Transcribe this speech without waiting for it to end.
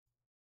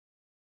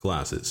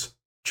Glasses,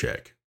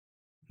 check.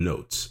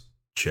 Notes,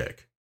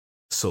 check.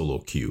 Solo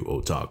queue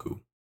otaku,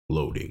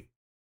 loading.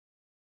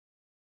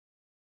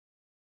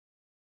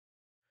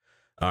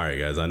 Alright,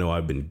 guys, I know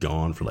I've been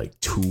gone for like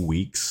 2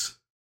 weeks,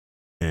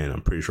 and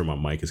I'm pretty sure my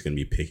mic is going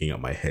to be picking up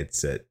my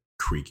headset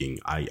creaking.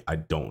 I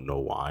don't know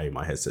why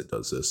my headset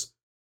does this,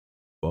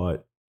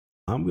 but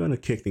I'm going to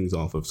kick things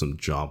off with some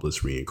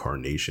jobless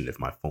reincarnation if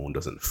my phone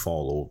doesn't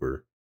fall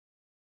over.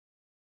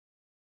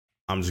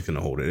 I'm just going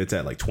to hold it. It's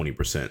at like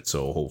 20%,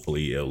 so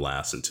hopefully it'll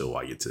last until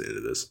I get to the end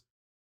of this.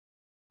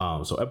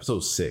 So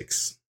episode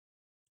 6.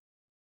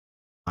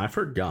 I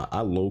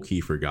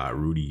low-key forgot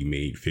Rudy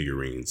made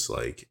figurines,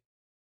 like,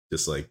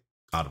 just like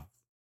out of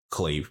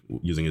clay,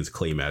 using his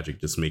clay magic,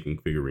 just making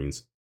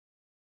figurines.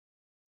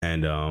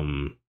 And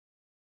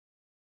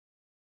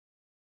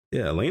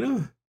yeah,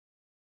 Elena,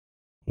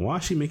 why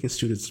is she making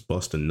students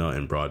bust a nut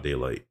in broad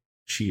daylight?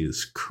 She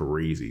is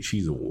crazy.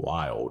 She's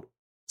wild.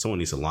 Someone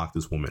needs to lock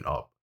this woman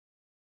up.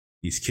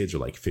 These kids are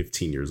like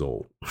 15 years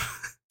old.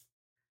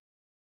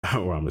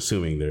 Or I'm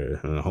assuming they're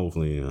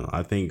hopefully,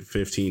 I think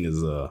 15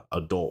 is a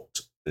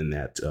adult in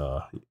that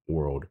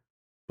world,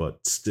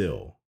 but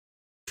still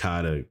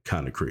kind of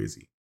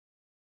crazy.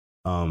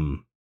 Yeah,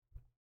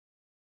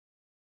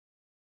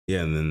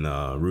 and then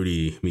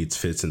Rudy meets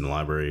Fitz in the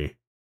library,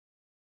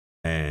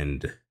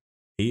 and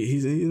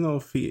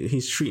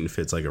he's treating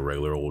Fitz like a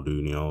regular old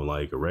dude,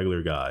 like a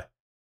regular guy,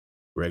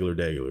 regular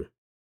degular.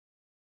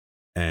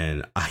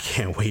 And I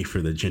can't wait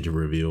for the gender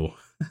reveal.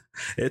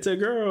 It's a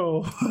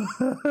girl.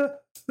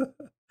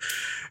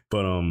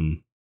 But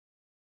I'm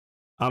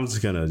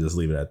just gonna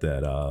leave it at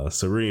that.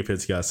 So Rudy and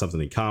Fitz got something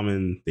in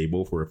common. They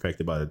both were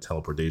affected by the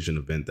teleportation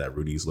event that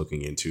Rudy's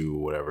looking into,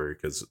 whatever,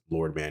 because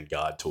Lord Man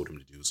God told him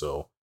to do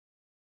so.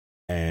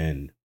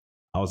 And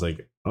I was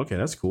like, okay,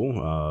 that's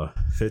cool.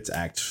 Fitz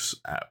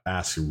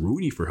asks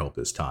Rudy for help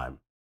this time,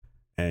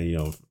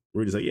 and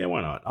Rudy's like, yeah,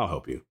 why not? I'll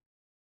help you.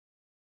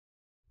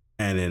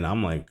 And then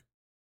I'm like,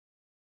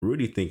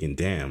 Rudy thinking,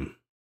 damn,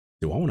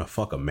 do I want to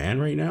fuck a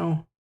man right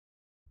now?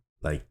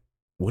 Like,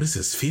 what is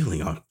this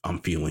feeling I'm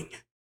feeling?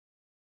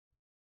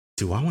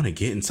 Do I want to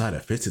get inside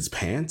of Fitz's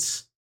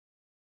pants?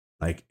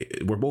 Like,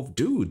 we're both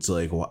dudes.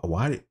 Like,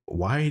 why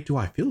do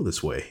I feel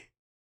this way?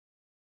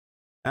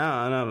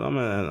 And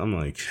I'm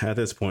like, at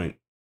this point,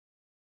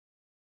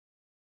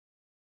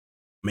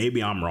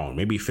 maybe I'm wrong.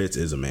 Maybe Fitz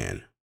is a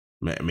man.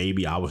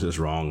 Maybe I was just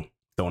wrong,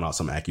 throwing out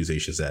some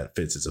accusations that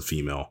Fitz is a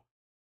female.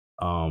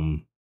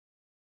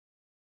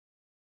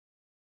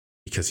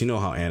 Because you know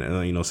how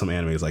some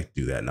animes like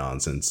to do that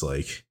nonsense,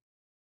 like,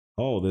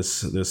 oh,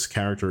 this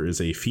character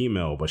is a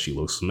female but she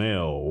looks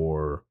male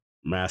or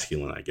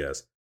masculine, I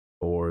guess,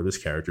 or this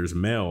character is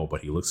male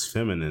but he looks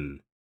feminine.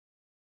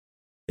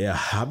 Yeah,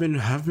 I've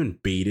been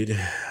baited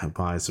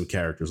by some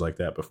characters like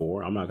that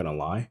before. I'm not gonna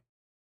lie,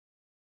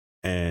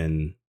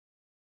 and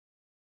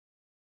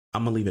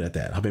I'm gonna leave it at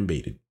that. I've been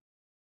baited.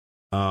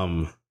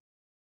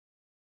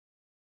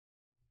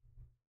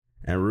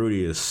 And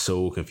Rudy is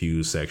so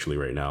confused sexually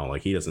right now.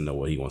 Like, he doesn't know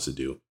what he wants to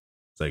do.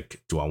 It's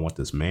like, do I want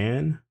this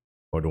man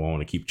or do I want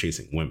to keep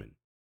chasing women?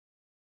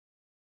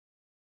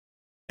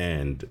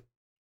 And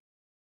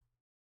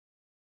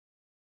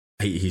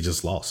he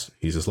just lost.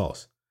 He's just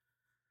lost.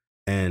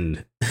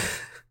 And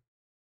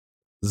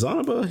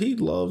Zanaba, he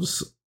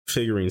loves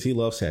figurines. He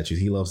loves statues.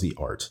 He loves the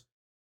art.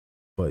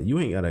 But you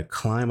ain't got to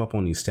climb up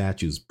on these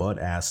statues butt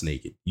ass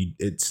naked.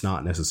 It's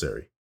not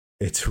necessary.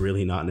 It's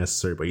really not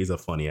necessary, but he's a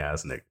funny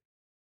ass nigga.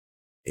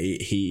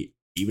 He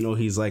even though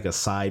he's like a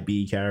side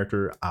B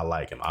character, I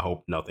like him. I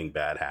hope nothing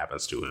bad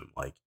happens to him.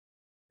 Like,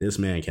 this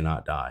man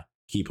cannot die.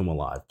 Keep him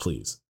alive,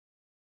 please.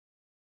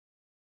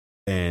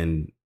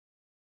 And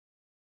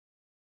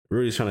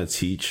Rudy's trying to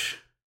teach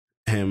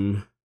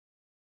him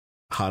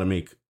how to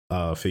make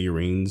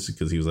figurines,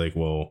 because he was like,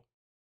 well,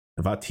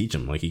 if I teach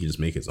him, like, he can just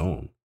make his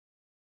own.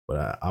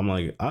 But I'm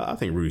like, I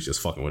think Rudy's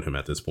just fucking with him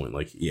at this point.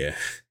 Like, yeah,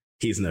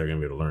 he's never gonna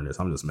be able to learn this.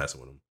 I'm just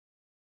messing with him.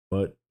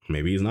 But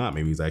maybe he's not.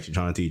 Maybe he's actually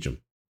trying to teach him.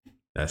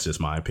 That's just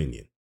my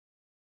opinion.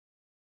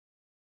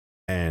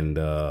 And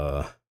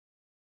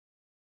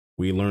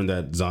we learned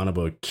that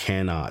Zanaba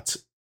cannot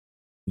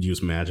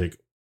use magic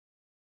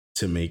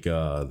to make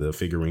the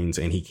figurines,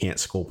 and he can't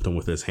sculpt them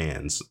with his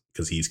hands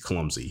because he's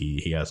clumsy.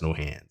 He has no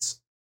hands.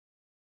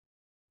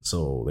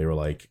 So they were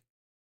like,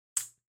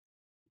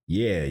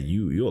 yeah,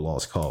 you're a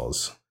lost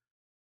cause.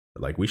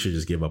 Like, we should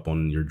just give up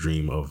on your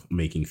dream of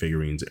making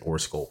figurines or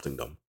sculpting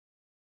them.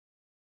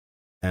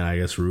 And I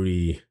guess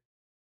Rudy,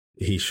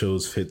 he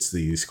shows Fitz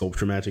the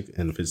sculpture magic,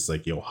 and Fitz is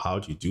like, yo,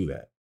 how'd you do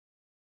that?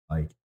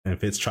 Like, and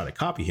Fitz try to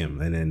copy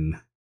him, and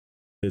then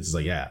Fitz is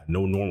like, yeah,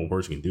 no normal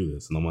person can do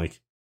this. And I'm like,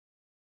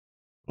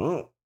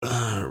 well,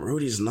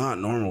 Rudy's not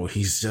normal.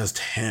 He's just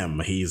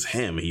him. He's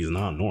him. He's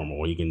not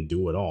normal. He can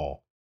do it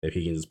all if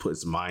he can just put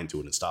his mind to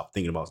it and stop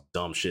thinking about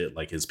dumb shit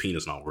like his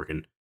penis not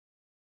working.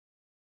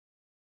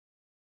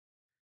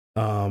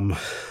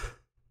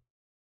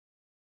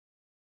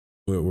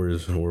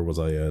 Where was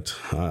I at?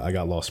 I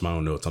got lost in my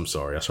own notes. I'm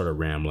sorry. I started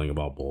rambling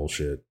about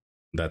bullshit.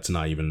 That's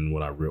not even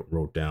what I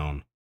wrote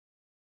down.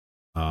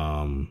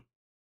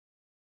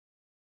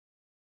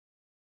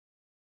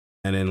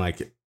 And then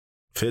like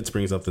Fitz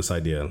brings up this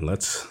idea.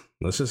 Let's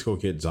just go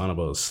get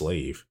Zanaba a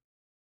slave.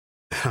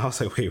 I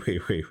was like,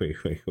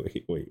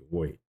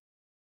 wait.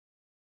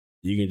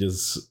 You can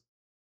just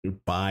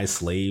buy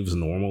slaves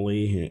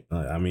normally.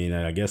 I mean,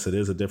 I guess it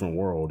is a different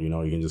world. You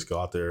know, you can just go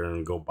out there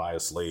and go buy a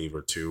slave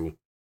or two.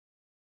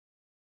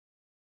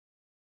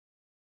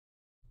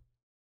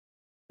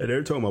 And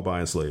they're talking about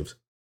buying slaves.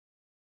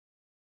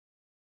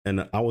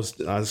 And I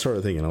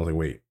started thinking, I was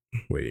like,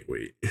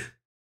 wait.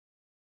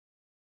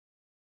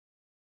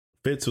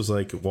 Fitz was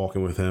like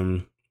walking with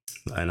him.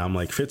 And I'm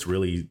like, Fitz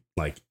really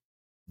like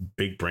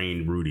big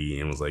brain Rudy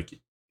and was like,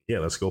 yeah,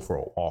 let's go for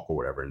a walk or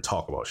whatever and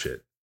talk about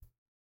shit.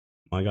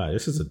 My God,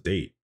 this is a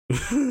date.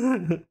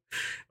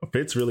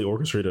 Fitz really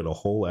orchestrated a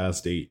whole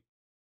ass date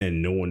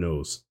and no one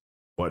knows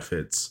but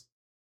Fitz.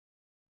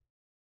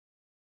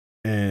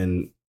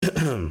 And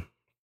then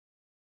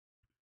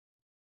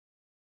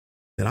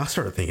I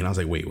started thinking, I was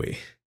like, wait.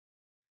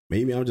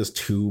 Maybe I'm just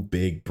too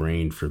big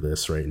brained for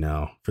this right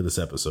now, for this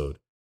episode.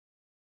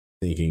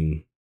 But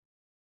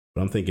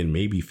I'm thinking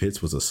maybe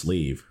Fitz was a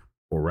slave,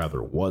 or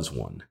rather was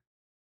one.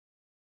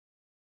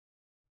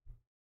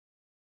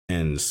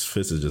 And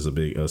Fitz is just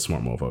a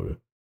smart motherfucker.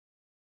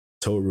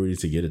 Told Rudy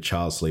to get a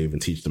child slave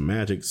and teach them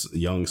magics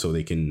young so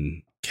they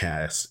can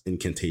cast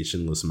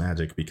incantationless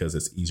magic because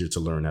it's easier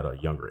to learn at a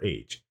younger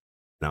age.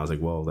 And I was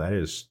like, well,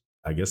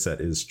 I guess that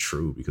is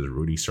true because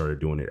Rudy started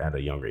doing it at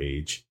a younger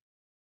age.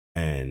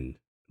 And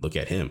look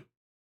at him.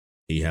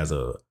 He has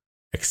a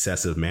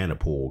excessive mana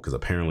pool because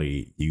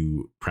apparently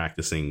you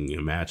practicing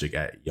magic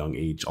at a young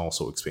age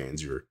also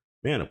expands your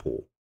mana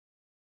pool.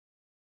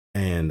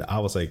 And I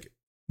was like,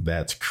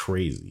 that's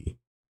crazy.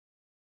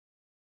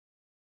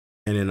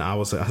 And then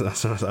I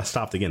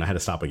stopped again. I had to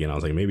stop again. I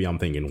was like, maybe I'm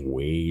thinking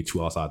way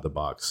too outside the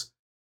box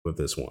with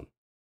this one.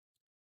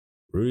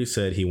 Rudy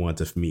said he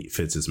wanted to meet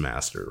Fitz's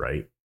master,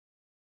 right?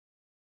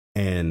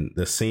 And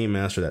the same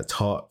master that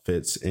taught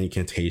Fitz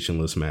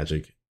incantationless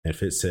magic, and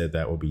Fitz said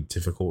that would be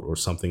difficult or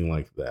something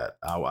like that.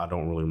 I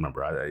don't really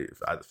remember. I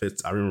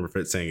remember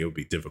Fitz saying it would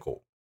be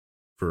difficult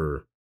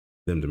for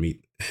them to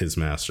meet his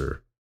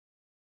master.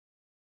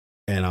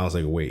 And I was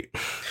like, wait,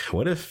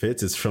 what if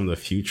Fitz is from the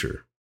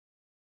future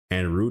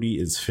and Rudy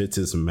is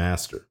Fitz's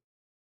master?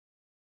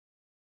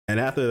 And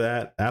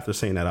after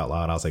saying that out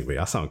loud, I was like, wait,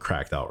 I sound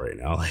cracked out right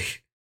now.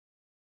 Like,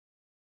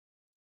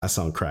 I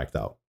sound cracked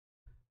out.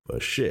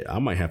 But shit, I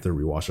might have to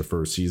rewatch the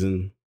first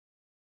season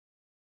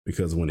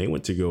because when they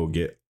went to go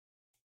get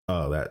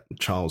that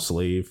child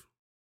slave,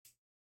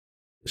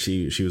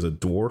 she was a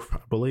dwarf,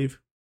 I believe.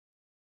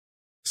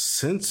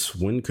 Since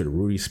when could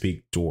Rudy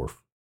speak dwarf?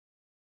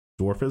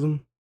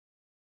 Dwarfism?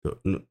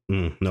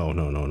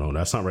 No.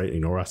 That's not right.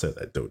 Ignore I said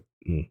that. Do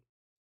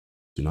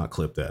not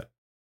clip that.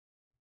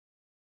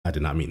 I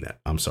did not mean that.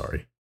 I'm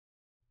sorry.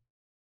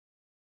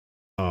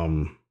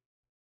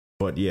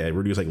 But yeah,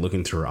 Rudy was like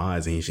looking into her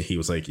eyes and he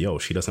was like, yo,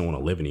 she doesn't want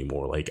to live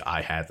anymore. Like,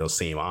 I had those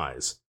same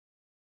eyes.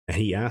 And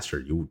he asked her,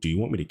 do you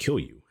want me to kill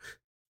you?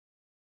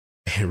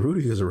 And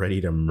Rudy was ready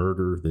to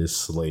murder this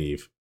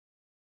slave,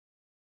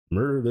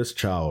 murder this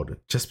child,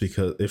 just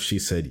because if she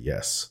said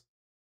yes.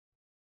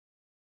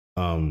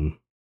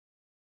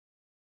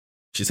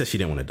 She said she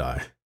didn't want to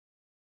die.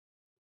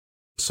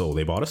 So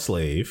they bought a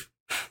slave.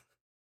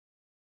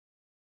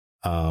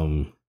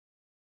 Rudy's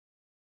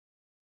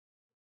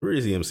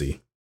the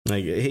MC.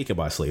 Like, he can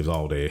buy slaves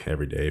all day,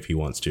 every day if he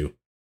wants to.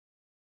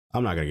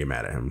 I'm not gonna get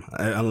mad at him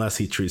unless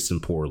he treats them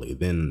poorly.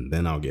 Then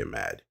I'll get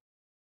mad.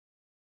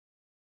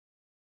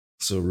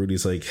 So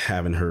Rudy's like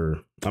having her.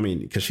 I mean,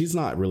 because she's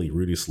not really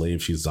Rudy's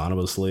slave; she's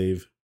Zanaba's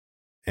slave,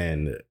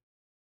 and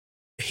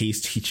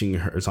he's teaching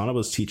her.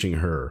 Zanaba's teaching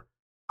her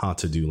how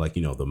to do like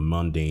the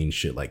mundane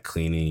shit like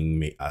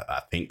cleaning.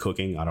 I think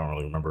cooking. I don't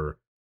really remember.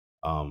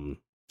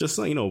 Just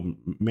like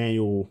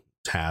manual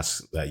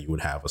tasks that you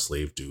would have a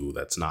slave do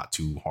that's not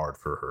too hard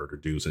for her to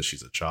do since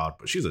she's a child,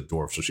 but she's a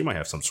dwarf, so she might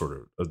have some sort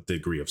of a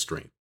degree of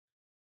strength.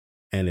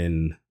 And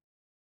then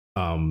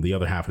the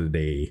other half of the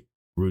day,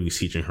 Rudy's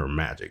teaching her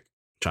magic,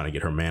 trying to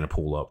get her mana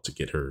pool up to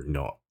get her,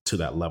 to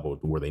that level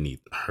where they need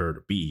her to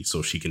be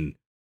so she can,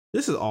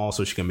 this is all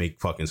so she can make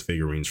fucking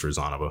figurines for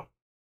Zanaba.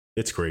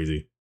 It's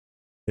crazy.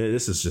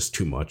 This is just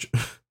too much.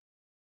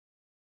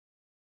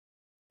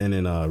 And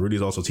then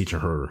Rudy's also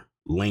teaching her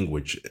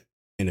language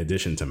in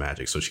addition to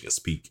magic so she can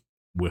speak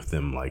with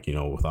them, like,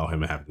 without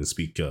him having to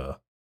speak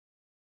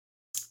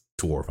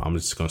dwarf. I'm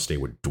just going to stay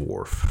with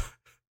dwarf.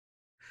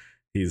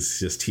 He's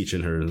just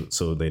teaching her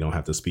so they don't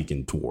have to speak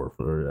in dwarf,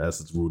 or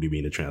as Rudy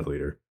being the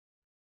translator.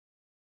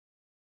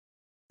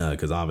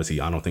 Because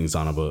obviously, I don't think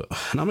Zanaba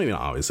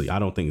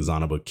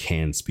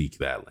can speak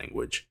that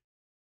language.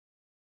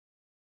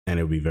 And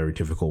it would be very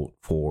difficult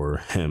for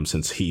him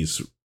since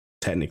he's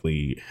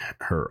technically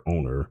her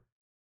owner.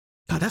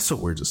 God, that's so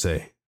weird to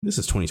say. This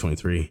is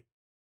 2023.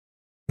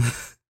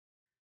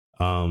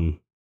 But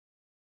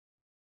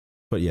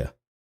yeah.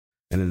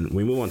 And then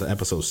we move on to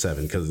episode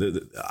 7 because,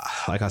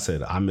 like I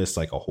said, I missed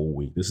like a whole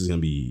week. This is going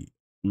to be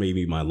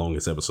maybe my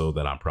longest episode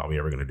that I'm probably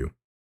ever going to do.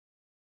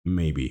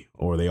 Maybe.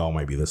 Or they all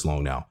might be this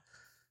long now.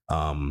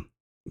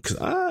 because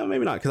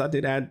maybe not, because I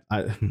did add.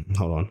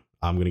 Hold on,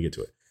 I'm gonna get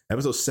to it.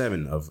 Episode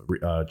 7 of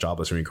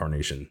Jobless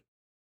Reincarnation.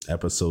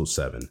 Episode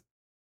 7.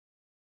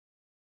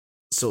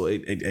 So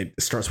it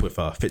starts with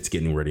Fitz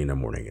getting ready in the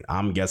morning.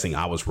 I'm guessing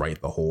I was right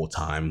the whole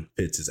time.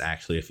 Fitz is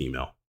actually a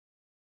female.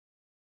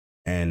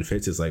 And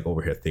Fitz is like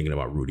over here thinking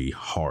about Rudy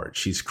hard.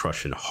 She's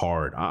crushing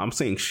hard. I'm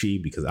saying she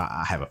because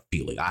I have a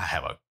feeling. I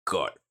have a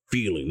gut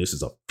feeling this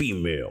is a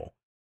female.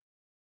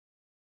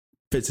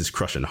 Fitz is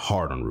crushing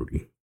hard on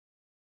Rudy.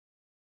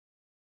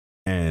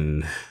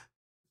 And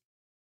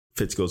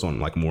Fitz goes on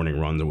like morning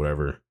runs or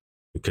whatever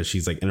because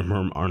she's like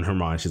on her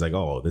mind. She's like,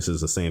 oh, this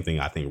is the same thing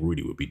I think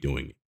Rudy would be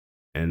doing.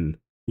 And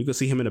you can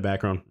see him in the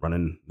background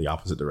running the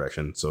opposite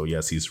direction. So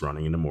yes, he's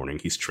running in the morning.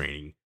 He's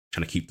training,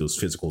 trying to keep those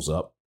physicals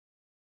up.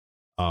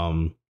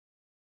 I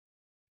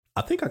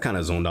think I kind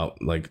of zoned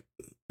out like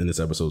in this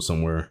episode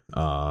somewhere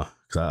because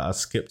I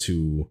skipped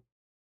to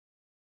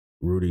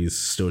Rudy's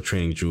still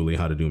training Julie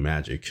how to do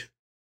magic.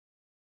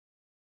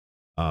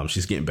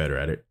 She's getting better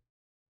at it.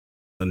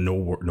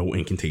 No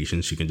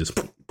incantations. She can just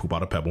poop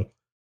out a pebble,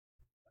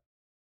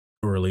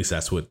 or at least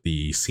that's what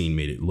the scene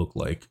made it look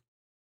like.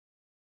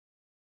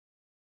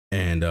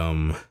 And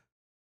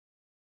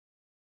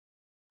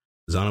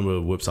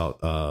Zanaba whips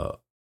out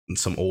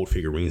some old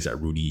figurines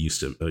that Rudy used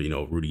to,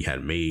 Rudy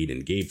had made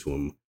and gave to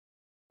him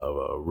of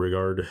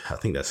Rigard. I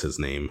think that's his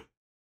name.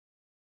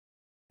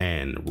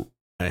 And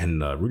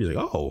Rudy's like,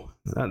 oh,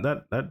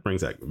 that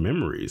brings back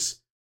memories.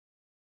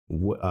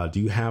 What do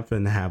you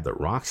happen to have the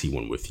Roxy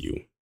one with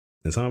you?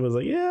 And Zanaba's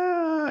like,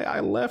 yeah, I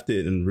left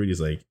it. And Rudy's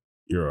like,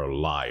 you're a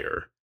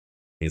liar.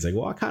 And he's like,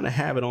 well, I kind of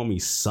have it on me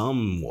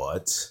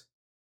somewhat.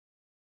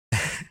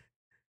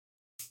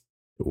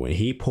 When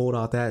he pulled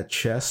out that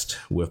chest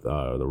with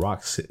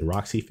the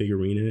Roxy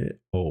figurine in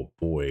it, oh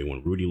boy,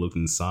 when Rudy looked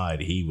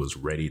inside, he was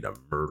ready to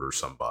murder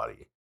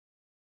somebody.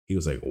 He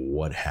was like,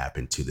 what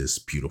happened to this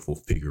beautiful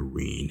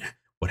figurine?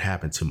 What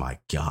happened to my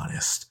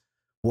goddess?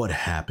 What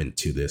happened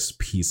to this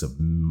piece of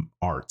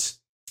art?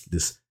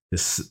 This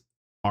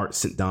art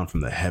sent down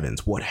from the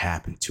heavens. What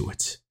happened to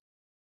it?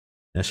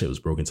 That shit was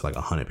broken to like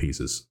 100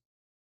 pieces.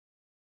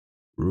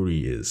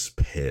 Rudy is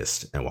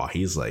pissed, and while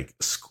he's like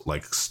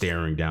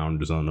staring down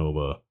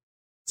Zanaba,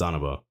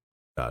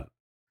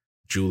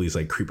 Julie's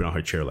like creeping on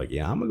her chair, like,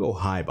 yeah, I'm gonna go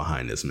hide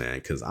behind this man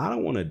because I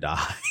don't want to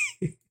die.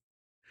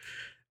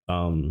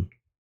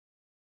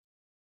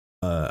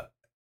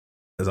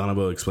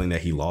 Zanaba explained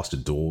that he lost a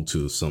duel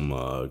to some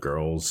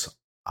girls.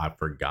 I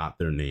forgot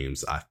their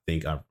names. I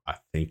think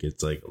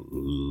it's like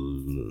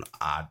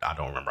I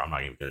don't remember. I'm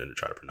not even gonna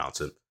try to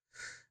pronounce it.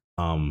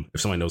 If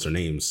somebody knows their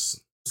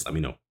names, just let me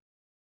know.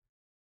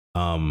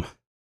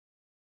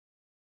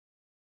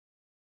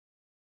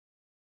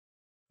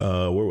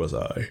 Where was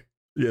I?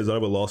 Yeah,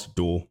 Zanaba lost a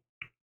duel,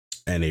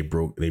 and they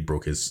broke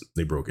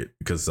it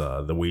because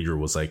the wager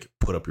was like,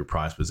 put up your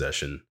prized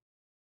possession.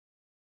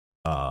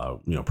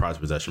 Prize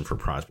possession for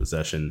prize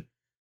possession.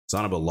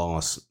 Zanaba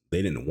lost.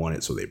 They didn't want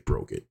it, so they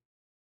broke it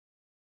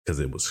because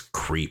it was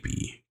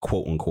creepy,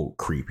 quote unquote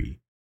creepy.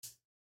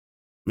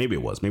 Maybe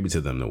it was. Maybe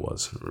to them it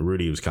was.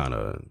 Rudy's kind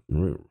of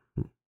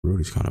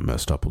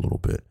messed up a little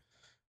bit.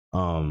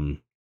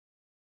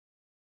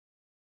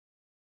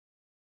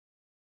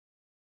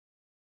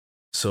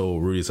 So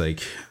Rudy's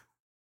like,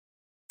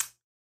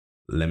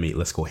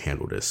 let's go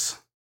handle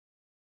this.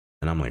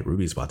 And I'm like,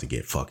 Rudy's about to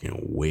get fucking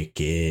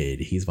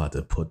wicked. He's about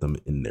to put them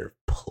in their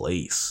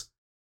place.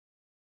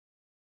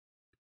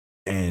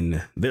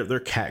 And they're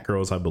cat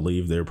girls, I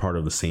believe. They're part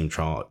of the same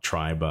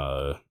tribe.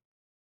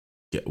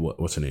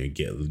 What's her name?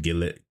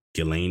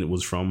 Ghislaine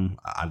was from.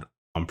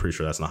 I'm pretty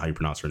sure that's not how you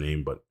pronounce her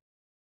name, but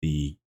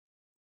the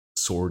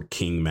Sword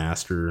King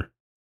Master,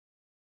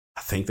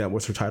 I think that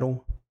was her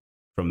title,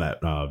 from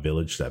that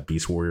village, that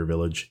Beast Warrior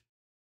village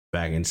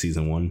back in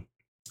season 1.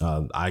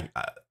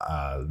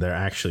 They're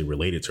actually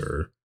related to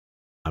her.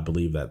 I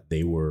believe that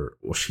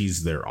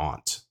she's their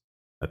aunt.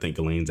 I think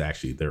Elaine's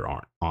actually their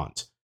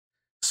aunt.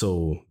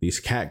 So these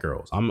cat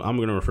girls, I'm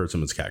going to refer to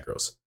them as cat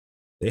girls.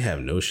 They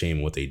have no shame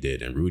in what they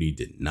did, and Rudy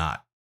did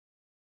not.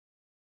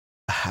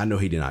 I know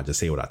he did not just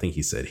say what I think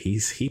he said.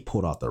 He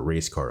pulled out the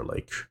race card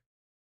like,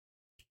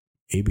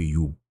 maybe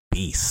you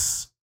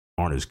beasts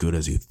aren't as good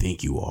as you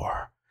think you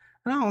are.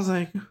 And I was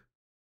like,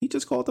 he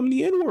just called them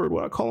the N-word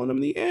without calling them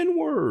the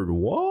N-word.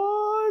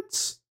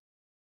 What?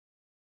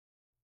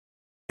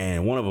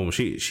 And one of them,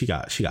 she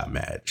got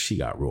mad. She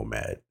got real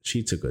mad.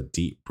 She took a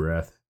deep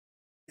breath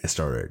and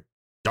started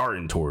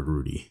darting toward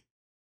Rudy.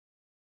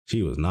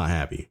 She was not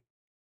happy.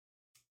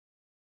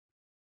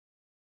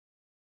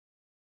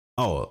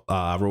 Oh,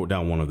 I wrote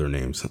down one of their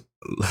names.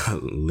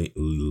 Linnea.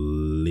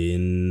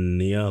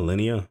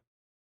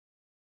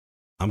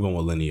 I'm going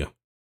with Linnea.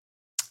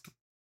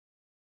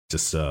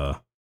 Just I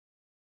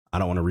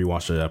don't want to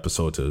rewatch the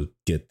episode to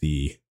get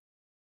the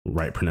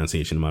right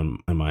pronunciation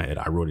in my head.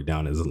 I wrote it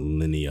down as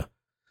Linnea.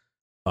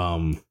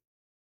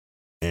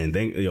 And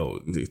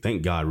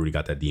thank God Rudy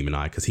got that demon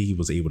eye, because he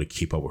was able to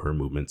keep up with her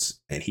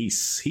movements, and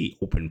he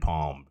open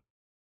palmed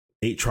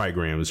 8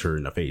 trigrams her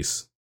in the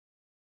face,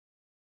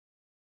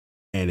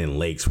 and then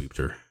leg sweeped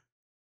her.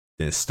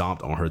 then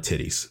stomped on her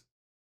titties.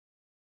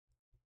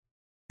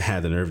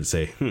 Had the nerve to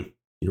say,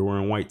 "You're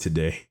wearing white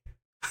today."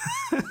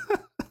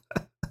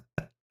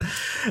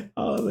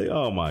 I was like,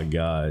 oh my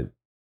God.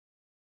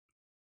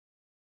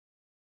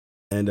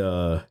 And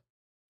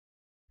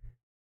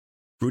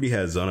Rudy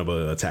had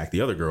Zanaba attack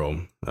the other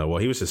girl. Well,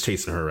 he was just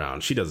chasing her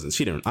around. She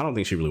didn't, I don't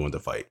think she really wanted to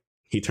fight.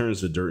 He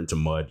turns the dirt into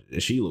mud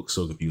and she looks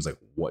so confused, like,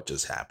 what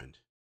just happened?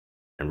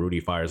 And Rudy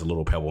fires a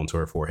little pebble into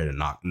her forehead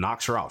and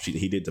knocks her out.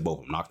 He did to both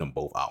of them, knocked them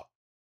both out.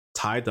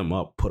 Tied them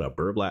up, put a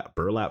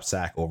burlap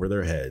sack over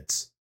their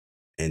heads,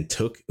 and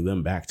took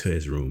them back to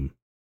his room.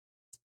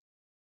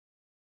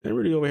 And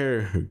Rudy over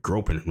here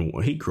groping.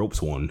 He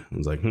gropes one. I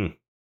was like,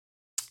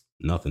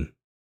 nothing.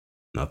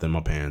 Nothing in my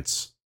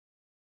pants.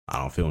 I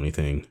don't feel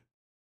anything.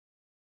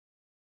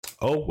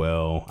 Oh,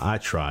 well, I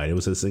tried. It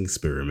was just an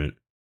experiment.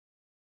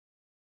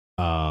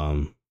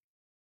 Then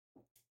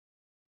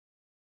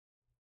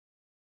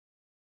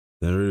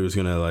Rudy was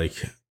gonna like,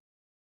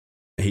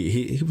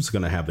 he was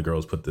gonna have the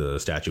girls put the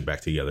statue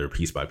back together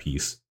piece by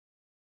piece.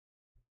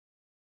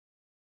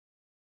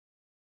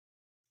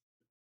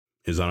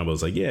 Izanaba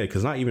was like, yeah,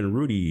 because not even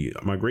Rudy,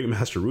 my great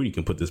master Rudy,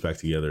 can put this back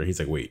together. He's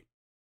like, wait,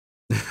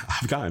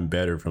 I've gotten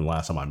better from the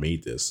last time I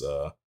made this.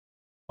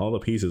 All the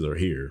pieces are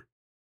here.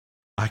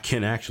 I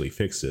can actually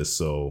fix this,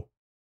 so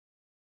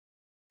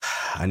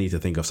I need to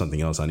think of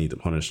something else. I need to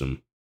punish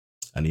them.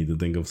 I need to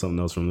think of something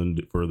else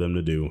for them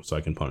to do so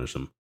I can punish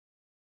them.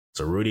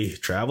 So Rudy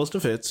travels to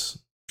Fitz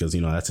because,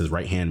 that's his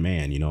right-hand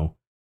man,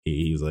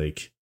 He's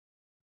like,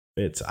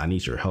 Fitz, I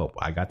need your help.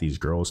 I got these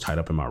girls tied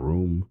up in my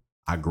room.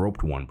 I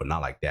groped one, but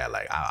not like that.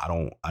 Like, I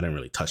didn't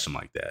really touch them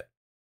like that.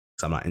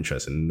 So I'm not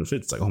interested. And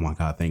Fitz like, oh my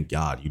God, thank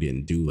God you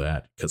didn't do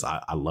that. Because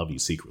I love you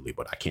secretly,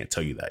 but I can't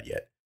tell you that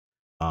yet.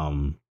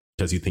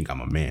 Because you think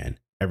I'm a man.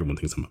 Everyone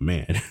thinks I'm a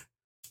man.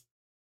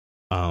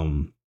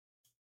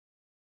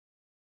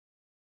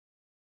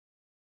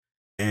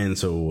 And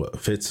so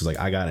Fitz is like,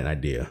 I got an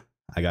idea.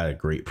 I got a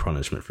great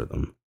punishment for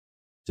them.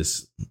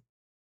 Just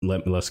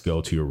let's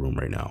go to your room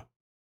right now.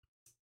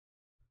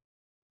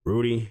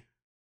 Rudy.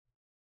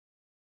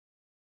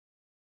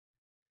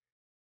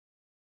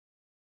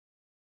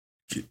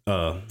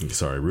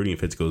 Rudy and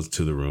Fitz goes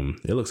to the room.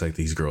 It looks like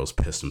these girls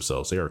pissed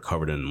themselves. They are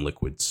covered in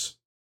liquids.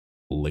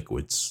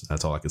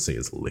 That's all I can say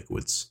is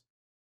liquids.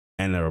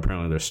 And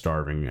apparently they're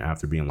starving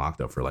after being locked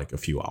up for like a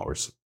few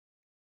hours.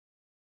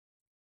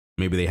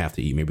 Maybe they have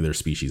to eat. Maybe their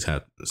species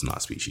it's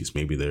not species.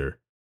 Maybe they're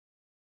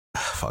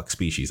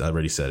species. I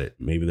already said it.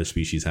 Maybe their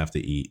species have to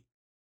eat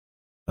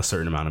a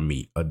certain amount of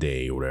meat a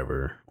day or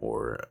whatever,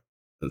 or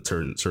a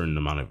certain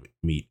amount of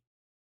meat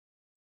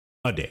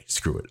a day.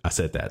 Screw it. I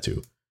said that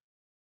too.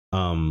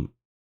 And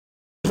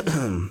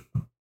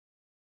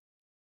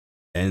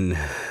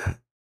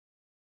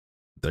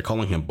they're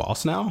calling him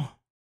boss now.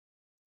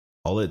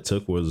 All it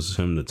took was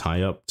him to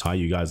tie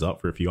you guys up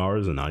for a few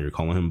hours, and now you're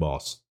calling him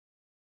boss.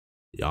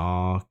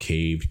 Y'all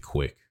caved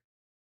quick.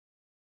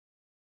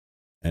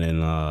 And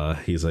then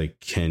he's like,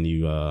 can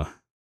you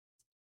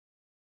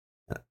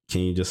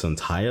just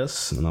untie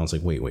us? And I was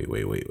like, wait.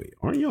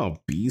 Aren't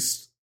y'all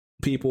beast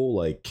people?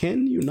 Like,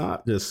 can you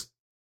not just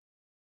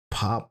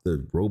pop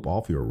the rope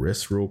off your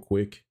wrist real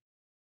quick?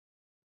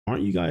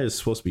 Aren't you guys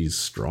supposed to be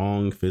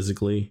strong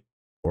physically?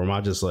 Or am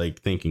I just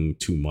like thinking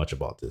too much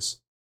about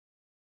this?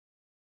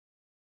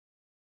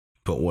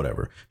 But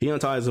whatever. He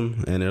unties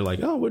them and they're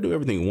like, oh, we'll do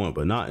everything we want,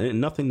 but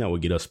nothing that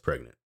would get us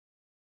pregnant.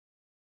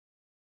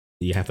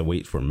 You have to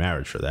wait for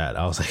marriage for that.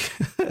 I was like,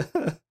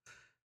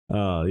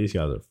 oh, these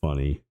guys are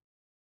funny.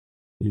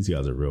 These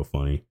guys are real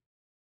funny.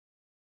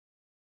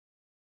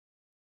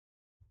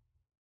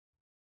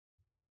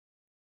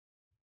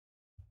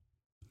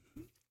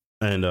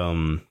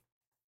 And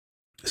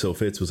so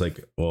Fitz was like,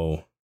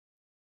 well,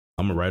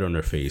 I'm gonna write on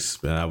their face.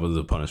 And that was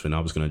the punishment. I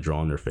was gonna draw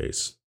on their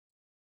face.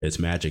 It's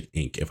magic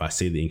ink. If I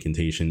say the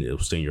incantation, it'll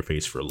stay in your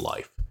face for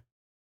life.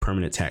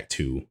 Permanent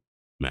tattoo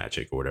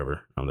magic or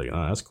whatever. I'm like,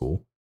 oh, that's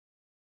cool.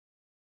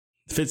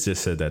 Fitz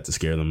just said that to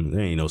scare them.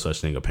 There ain't no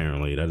such thing,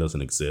 apparently. That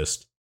doesn't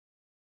exist.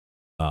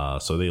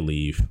 So they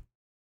leave.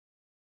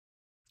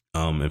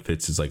 And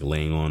Fitz is like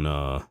laying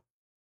on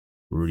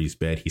Rudy's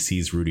bed. He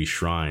sees Rudy's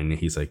shrine.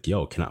 He's like,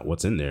 yo,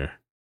 what's in there?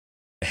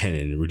 And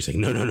then Rudy's like,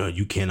 no,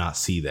 you cannot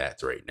see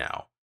that right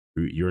now.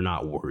 You're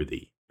not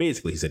worthy.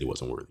 Basically, he said he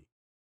wasn't worthy.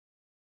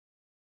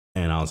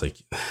 And I was like,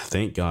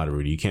 thank God,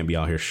 Rudy, you can't be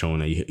out here showing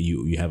that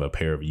you have a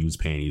pair of used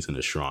panties in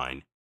the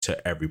shrine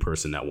to every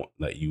person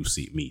that you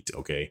meet,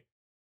 okay?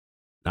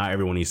 Not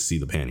everyone needs to see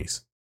the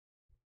panties.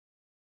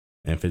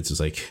 And Fitz is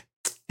like,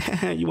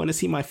 you want to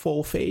see my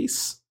full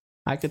face?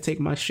 I could take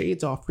my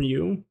shades off for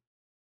you.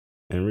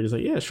 And Rudy's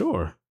like, yeah,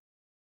 sure.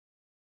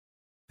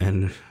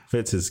 And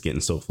Fitz is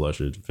getting so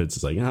flustered. Fitz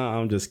is like,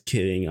 I'm just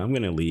kidding. I'm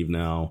going to leave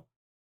now.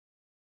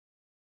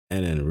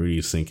 And then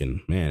Rudy's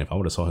thinking, man, if I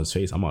would have saw his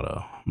face, I might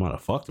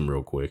have fucked him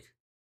real quick.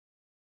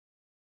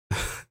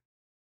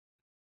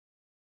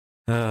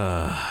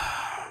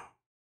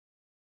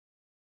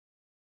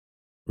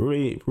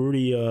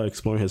 Rudy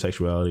exploring his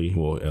sexuality.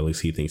 Well, at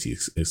least he thinks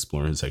he's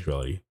exploring his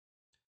sexuality.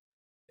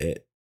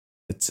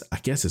 I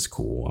guess it's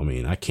cool. I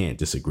mean, I can't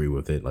disagree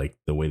with it. Like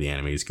the way the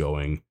anime is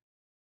going,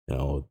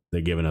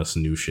 they're giving us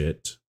new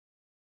shit.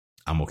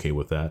 I'm okay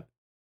with that.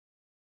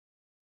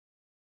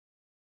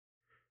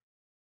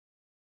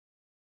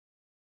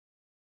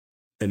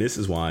 And this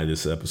is why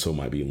this episode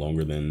might be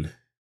longer than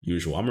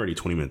usual. I'm already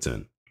 20 minutes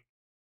in,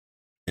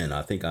 and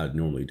I think I'd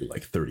normally do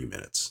like 30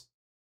 minutes.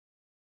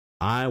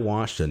 I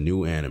watched a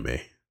new anime.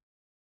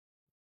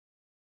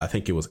 I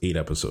think it was 8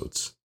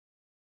 episodes.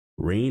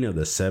 Reign of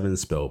the Seven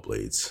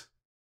Spellblades.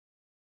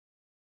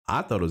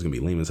 I thought it was gonna be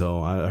lame as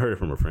hell. I heard it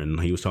from a friend.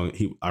 He was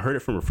talking. I heard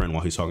it from a friend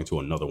while he's talking to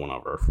another one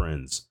of our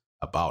friends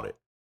about it,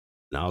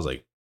 and I was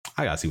like,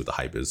 I gotta see what the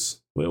hype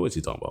is. What's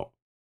he talking about?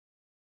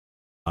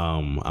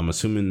 I'm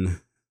assuming,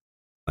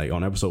 like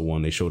on episode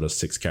 1, they showed us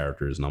 6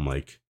 characters, and I'm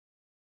like,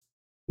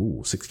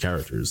 ooh, 6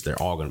 characters.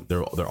 They're all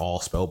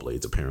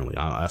Spellblades apparently.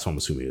 That's what I'm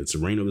assuming. It's the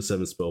Reign of the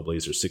Seven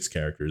Spellblades. There's 6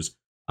 characters.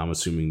 I'm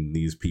assuming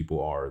these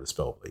people are the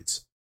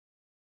Spellblades.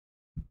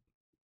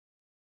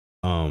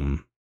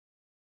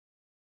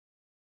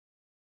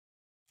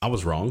 I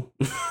was wrong,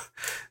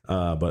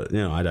 but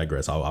I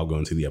digress. I'll go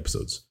into the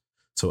episodes.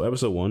 So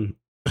episode 1,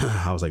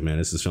 I was like, man,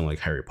 this is feeling like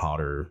Harry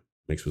Potter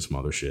mixed with some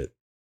other shit,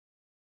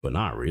 but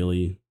not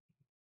really.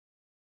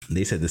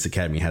 They said this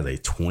academy has a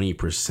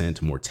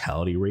 20%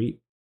 mortality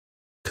rate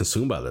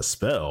consumed by the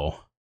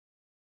spell.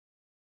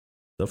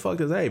 The fuck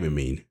does that even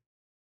mean?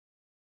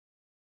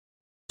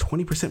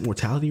 20%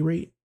 mortality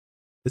rate?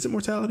 Is it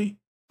mortality?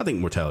 I think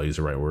mortality is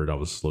the right word I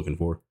was looking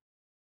for.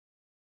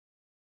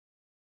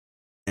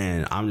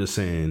 And I'm just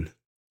saying,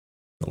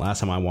 the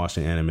last time I watched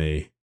an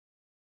anime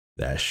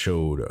that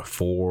showed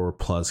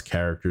 4+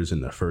 characters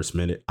in the first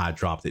minute, I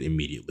dropped it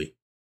immediately.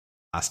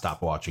 I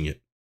stopped watching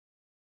it.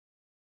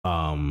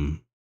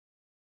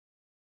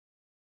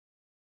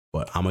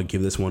 But I'm gonna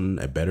give this one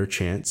a better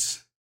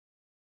chance.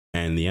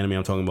 And the anime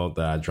I'm talking about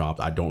that I dropped,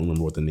 I don't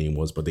remember what the name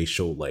was, but they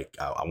showed like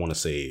I want to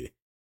say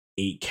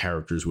 8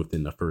 characters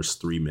within the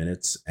first 3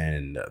 minutes,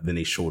 and then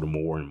they showed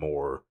more and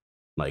more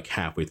like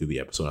halfway through the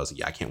episode. I was like,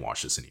 yeah, I can't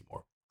watch this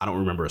anymore. I don't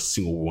remember a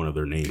single one of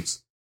their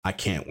names. I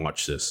can't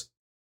watch this.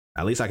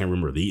 At least I can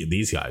remember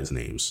these guys'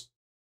 names.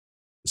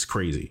 It's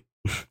crazy.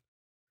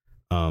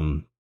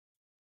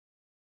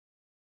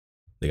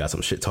 They got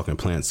some shit talking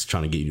plants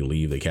trying to get you to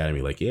leave the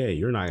academy. Like, yeah,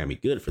 you're not gonna be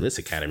good for this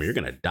academy. You're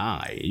gonna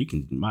die.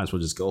 Might as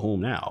well just go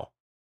home now.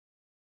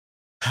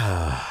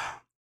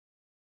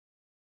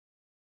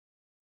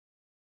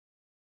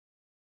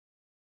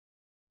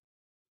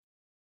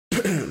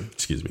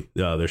 Excuse me.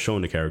 They're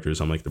showing the characters.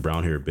 I'm like, the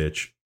brown haired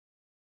bitch.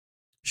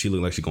 She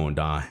looked like she's gonna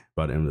die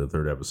by the end of the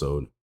 3rd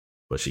episode,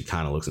 but she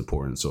kind of looks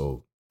important,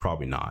 so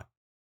probably not.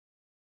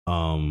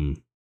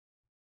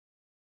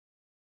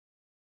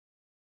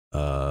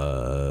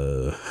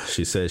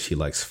 She says she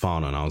likes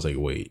fauna, and I was like,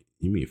 wait,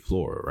 you mean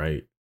flora,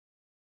 right?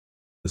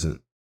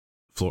 Isn't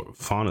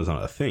fauna's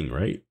not a thing,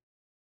 right?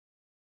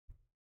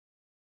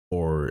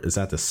 Or is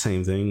that the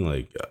same thing?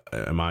 Like,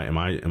 am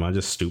I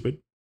just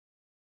stupid?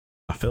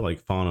 I feel like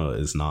fauna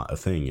is not a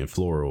thing, and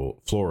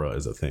flora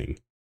is a thing.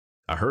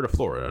 I heard of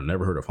flora, I've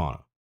never heard of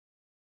fauna.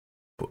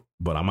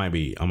 But I might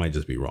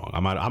just be wrong. I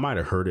might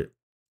have heard it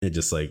and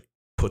just like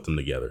put them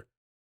together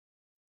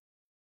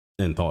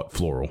and thought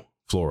flora.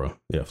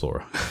 Yeah,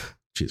 flora.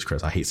 Jesus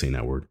Christ, I hate saying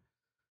that word.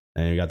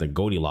 And you got the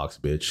Goldilocks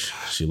bitch.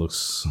 She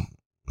looks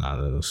like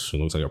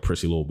a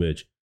prissy little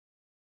bitch,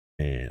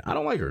 and I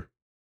don't like her.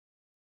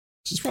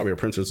 She's probably a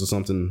princess or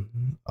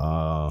something.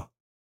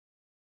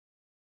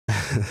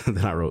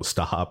 Then I wrote,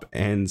 stop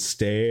and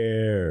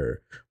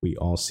stare. We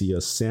all see a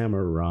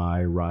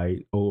samurai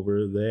right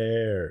over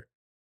there.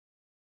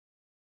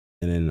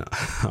 And then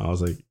I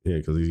was like, yeah,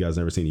 because these guys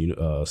never seen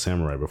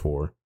samurai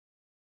before.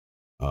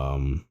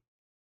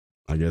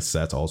 I guess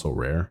that's also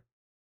rare.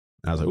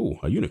 And I was like, ooh,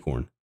 a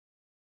unicorn.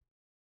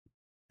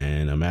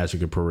 And a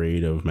magical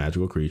parade of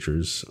magical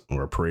creatures,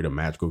 or a parade of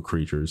magical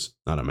creatures.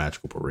 Not a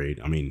magical parade.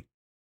 I mean,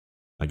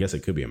 I guess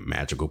it could be a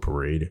magical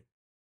parade.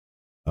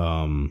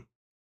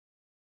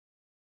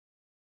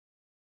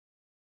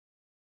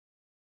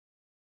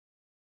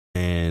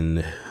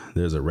 And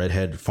there's a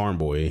redhead farm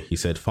boy. He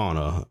said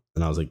fauna,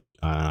 and I was like,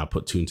 I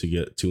put 2 and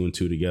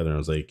 2 together, and I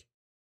was like,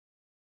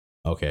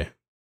 okay,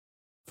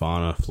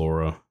 fauna,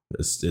 flora.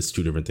 It's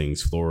 2 different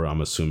things. Flora,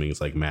 I'm assuming, is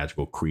like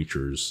magical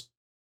creatures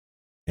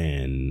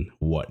and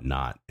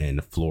whatnot,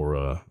 and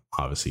flora,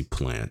 obviously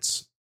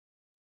plants.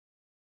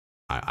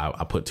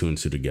 I put 2 and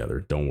 2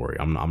 together. Don't worry,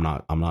 I'm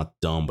not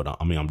dumb, but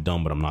I'm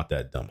dumb, but I'm not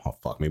that dumb. Oh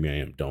fuck, maybe I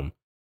am dumb.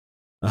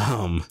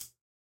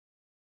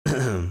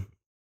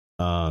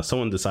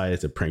 Someone decided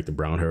to prank the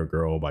brown hair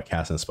girl by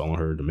casting a spell on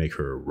her to make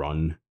her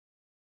run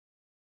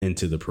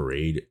into the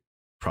parade,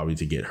 probably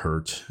to get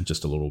hurt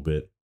just a little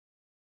bit.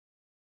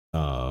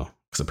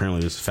 Because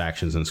apparently there's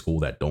factions in school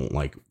that don't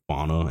like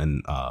fauna,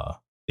 and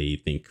they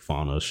think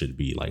fauna should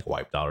be like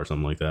wiped out or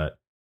something like that.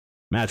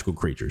 Magical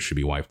creatures should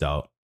be wiped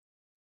out.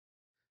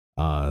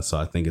 So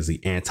I think it's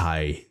the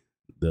anti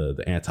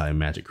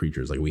magic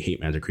creatures. Like, we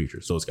hate magic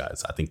creatures. Those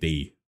guys, I think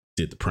they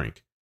did the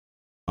prank.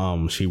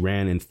 She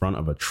ran in front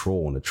of a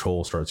troll, and the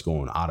troll starts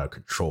going out of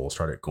control,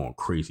 started going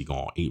crazy,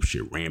 going ape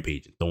shit,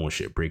 rampaging, throwing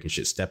shit, breaking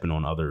shit, stepping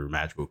on other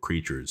magical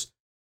creatures.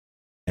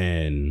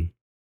 And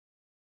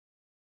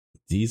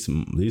these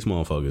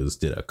motherfuckers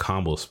did a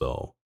combo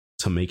spell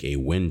to make a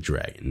wind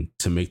dragon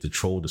to make the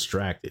troll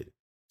distracted,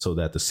 so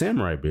that the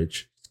samurai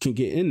bitch can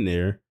get in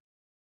there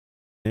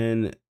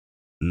and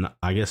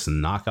I guess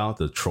knock out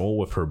the troll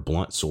with her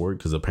blunt sword,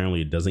 because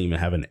apparently it doesn't even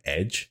have an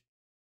edge.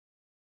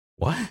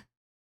 What?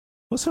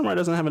 What samurai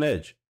doesn't have an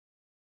edge?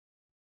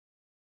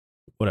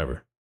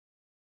 Whatever.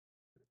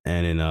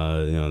 And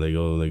then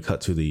they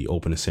cut to the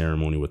opening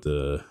ceremony with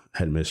the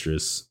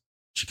headmistress.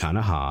 She kind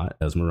of hot,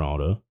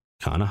 Esmeralda,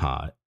 kind of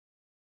hot.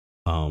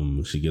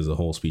 She gives a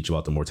whole speech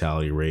about the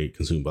mortality rate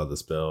consumed by the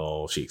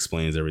spell. She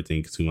explains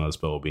everything consumed by the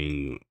spell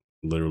being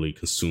literally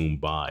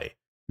consumed by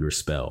your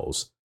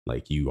spells.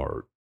 Like you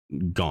are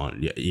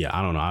gone. Yeah.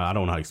 I don't know. I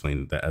don't know how to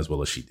explain that as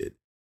well as she did.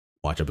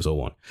 Watch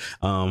episode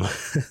 1.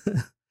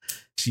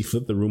 She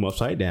flipped the room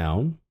upside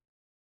down.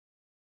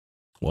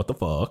 What the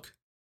fuck?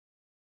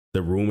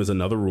 The room is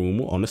another room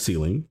on the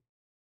ceiling.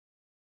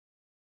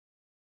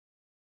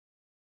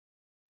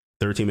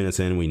 13 minutes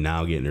in, we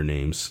now get their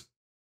names.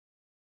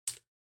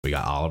 We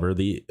got Oliver,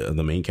 the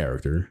main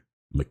character,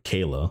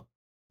 Michaela,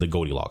 the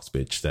Goldilocks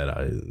bitch that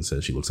I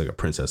said she looks like a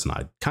princess, and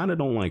I kind of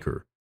don't like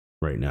her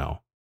right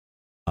now.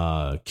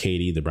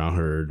 Katie, the brown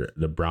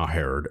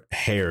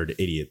haired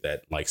idiot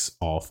that likes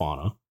all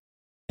fauna,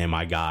 and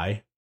my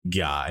guy,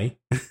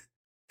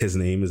 his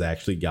name is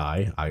actually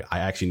Guy. I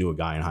actually knew a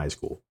guy in high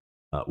school.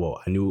 I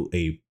knew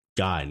a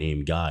guy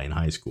named Guy in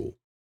high school,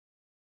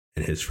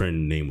 and his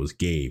friend name was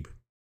Gabe,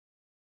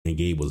 and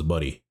Gabe was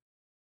Buddy.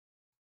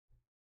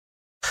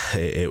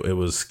 It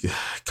was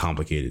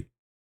complicated.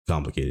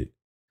 But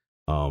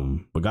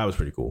Guy was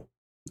pretty cool.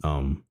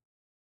 The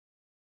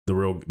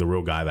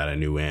real guy that I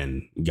knew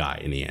and Guy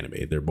in the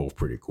anime, they're both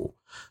pretty cool.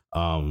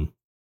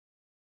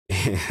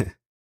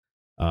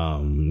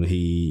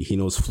 He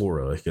knows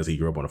Flora because he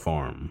grew up on a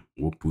farm.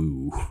 Whoop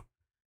woo.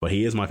 But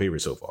he is my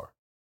favorite so far.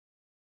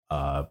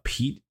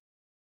 Pete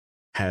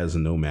has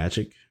no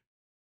magic.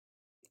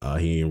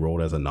 He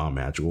enrolled as a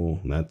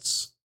non-magical.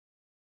 That's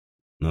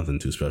nothing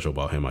too special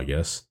about him, I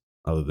guess,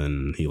 other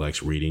than he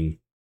likes reading.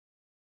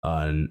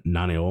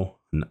 Nano.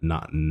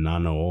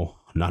 Nano,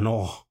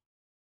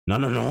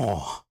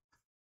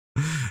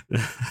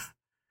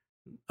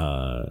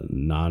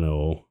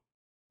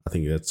 I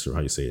think that's how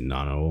you say it,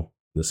 Nano,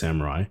 the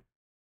samurai.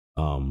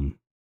 And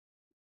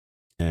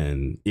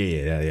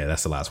yeah,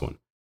 that's the last one.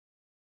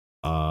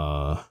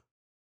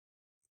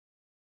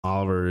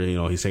 Oliver,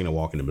 he's taking a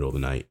walk in the middle of the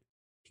night.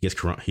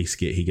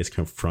 He gets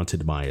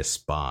confronted by a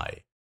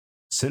spy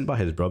sent by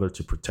his brother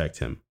to protect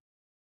him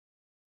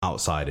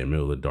outside in the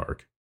middle of the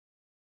dark.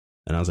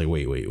 And I was like,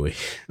 wait.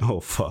 Oh,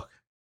 fuck.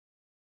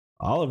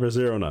 Oliver's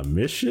there on a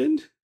mission?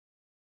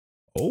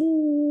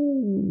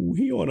 Oh,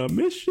 he on a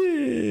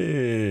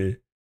mission.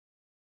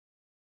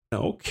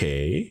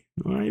 Okay.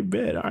 All right,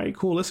 bet. All right,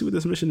 cool. Let's see what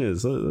this mission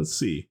is. Let's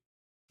see.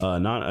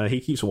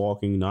 He keeps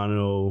walking.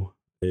 Nano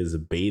is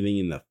bathing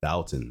in the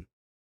fountain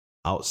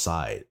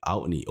outside,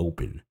 out in the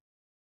open.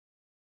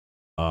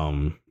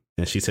 And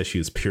she said she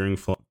was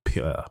purifying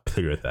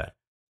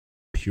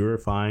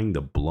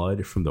the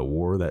blood from the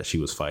war that she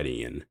was fighting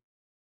in.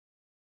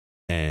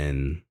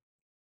 And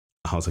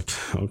I was like,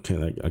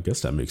 okay, I guess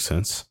that makes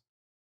sense.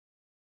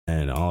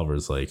 And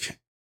Oliver's like,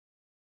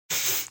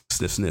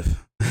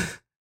 sniff.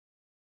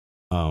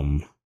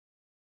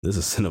 There's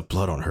a scent of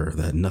blood on her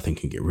that nothing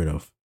can get rid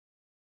of.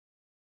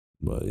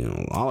 But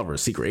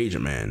Oliver's a secret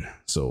agent, man.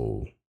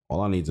 So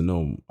all I need to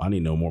know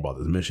more about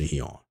this mission he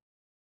on.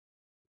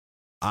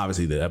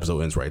 Obviously, the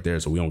episode ends right there,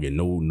 so we don't get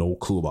no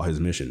clue about his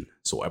mission.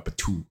 So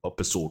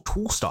episode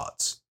 2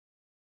 starts.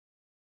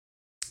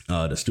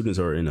 The students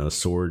are in a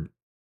sword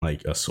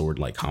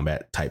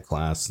combat type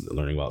class,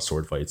 learning about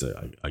sword fights,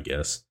 I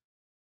guess.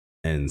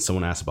 And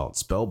someone asked about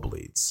spell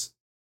blades,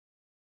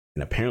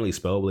 and apparently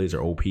spell blades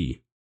are OP.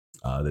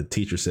 The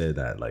teacher said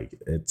that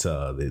it's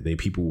they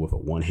people with a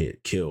one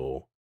hit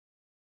kill,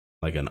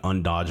 like an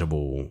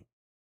undodgeable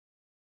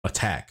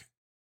attack.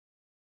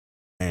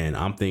 And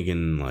I'm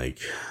thinking,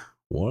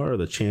 what are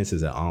the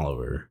chances that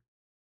Oliver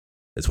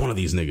is one of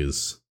these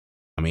niggas?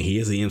 I mean, he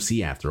is the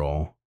MC after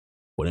all.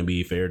 Wouldn't it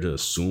be fair to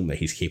assume that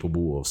he's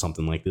capable of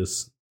something like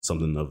this,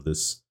 something of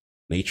this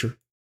nature?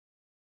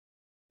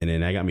 And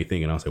then that got me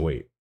thinking. I was like,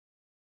 wait,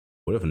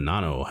 what if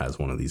Nano has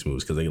one of these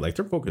moves? Because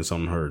they're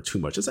focusing on her too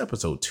much. It's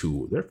episode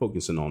 2. They're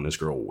focusing on this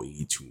girl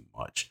way too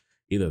much.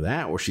 Either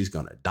that or she's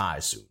gonna die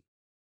soon.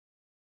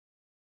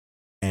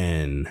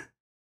 And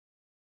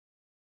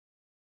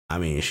I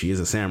mean, she is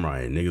a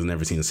samurai. Niggas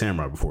never seen a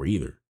samurai before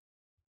either.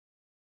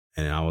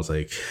 And I was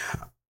like,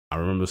 I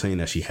remember saying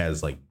that she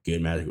has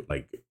good magic,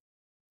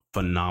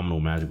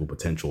 phenomenal magical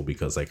potential,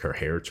 because her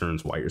hair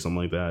turns white or something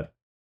like that.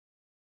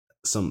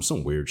 Some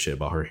weird shit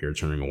about her hair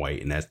turning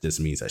white, and that just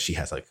means that she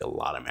has a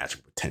lot of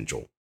magical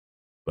potential.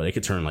 But it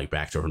could turn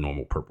back to her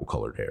normal purple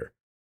colored hair.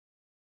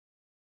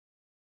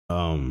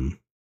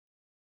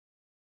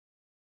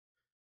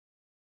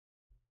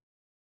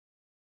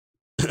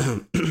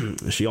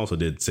 she also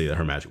did say that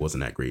her magic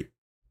wasn't that great.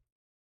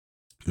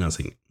 And I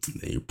was like,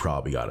 you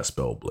probably got a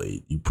spell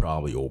blade. You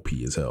probably OP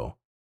as hell.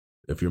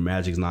 If your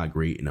magic's not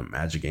great in a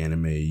magic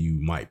anime,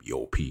 you might be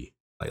OP.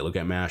 Like, look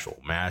at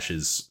Mashal. Mash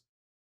is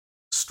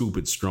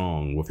stupid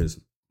strong with his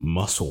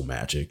muscle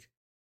magic.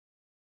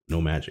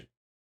 No magic.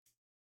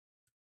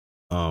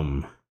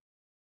 Where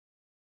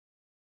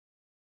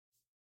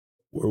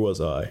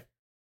was I?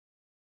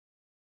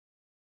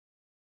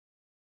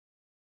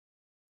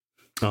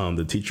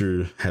 The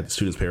teacher had the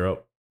students pair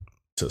up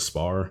to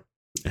spar.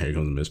 And here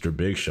comes Mr.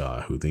 Big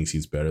Shot, who thinks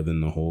he's better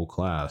than the whole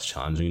class,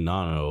 challenging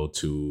Nano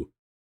to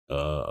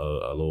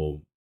a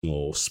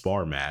little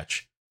spar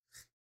match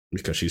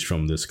because she's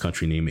from this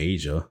country named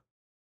Asia.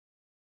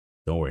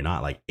 Don't worry,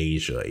 not like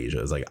Asia.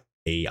 Asia is like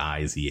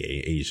Aiza,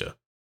 Asia.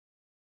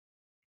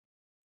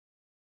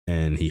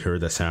 And he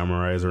heard that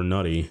samurais are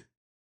nutty,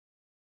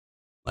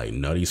 like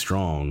nutty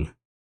strong.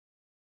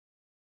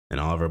 And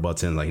Oliver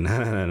butts in like,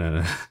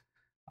 nah.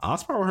 I'll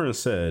spar with her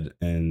instead.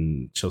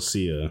 And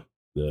Chelsea,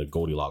 the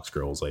Goldilocks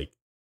girl, was like,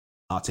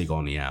 I'll take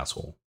on the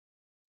asshole.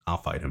 I'll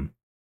fight him.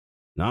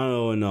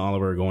 Nano and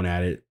Oliver are going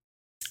at it.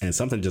 And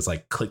something just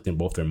like clicked in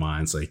both their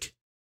minds. Like,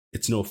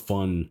 it's no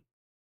fun.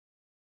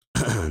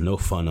 No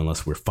fun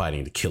unless we're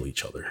fighting to kill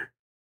each other.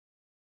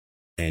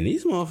 And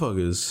these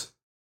motherfuckers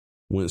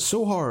went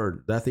so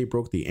hard that they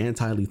broke the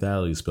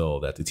anti-lethality spell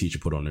that the teacher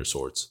put on their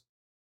swords.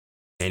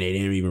 And they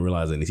didn't even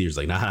realize it. And the teacher's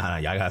like, nah,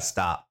 y'all gotta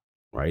stop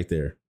right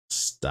there.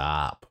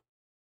 Stop.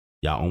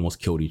 Y'all almost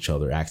killed each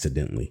other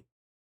accidentally.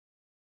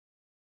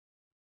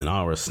 And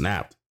Oliver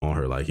snapped on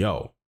her like,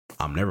 yo,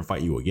 I'm never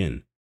fighting you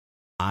again.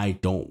 I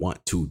don't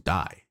want to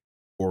die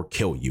or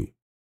kill you. Of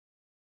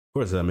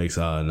course, that makes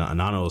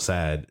Nano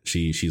sad.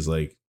 She's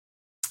like,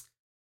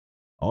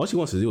 all she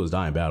wants to do is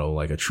die in battle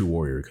like a true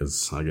warrior,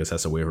 because I guess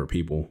that's the way of her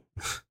people.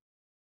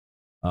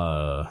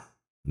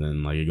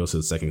 Then like it goes to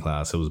the second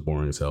class. It was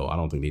boring as hell. I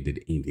don't think they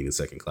did anything in the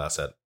second class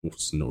that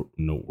was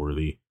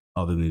noteworthy,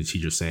 other than the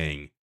teacher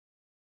saying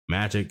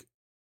magic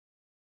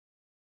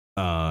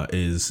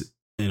is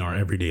in our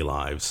everyday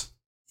lives.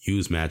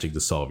 Use magic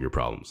to solve your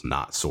problems,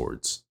 not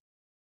swords.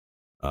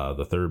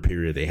 The third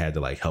period, they had to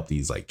like help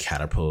these like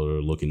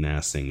caterpillar looking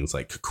ass things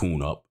like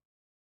cocoon up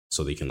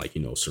so they can like,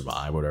 you know,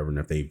 survive or whatever. And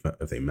if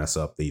they mess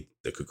up, the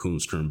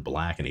cocoons turn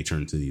black and they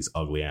turn into these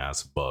ugly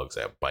ass bugs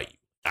that bite you.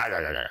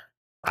 And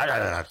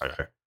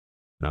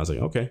I was like,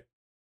 okay.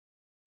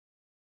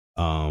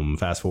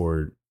 Fast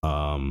forward,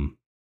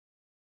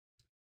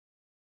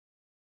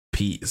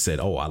 Pete said,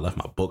 oh, I left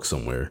my book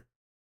somewhere.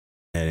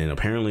 And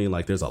apparently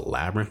like there's a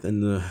labyrinth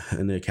in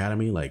the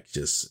academy, like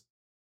just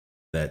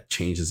that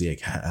changes the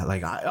academy.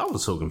 Like I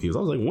was so confused.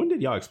 I was like, when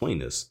did y'all explain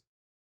this?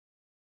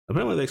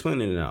 Apparently they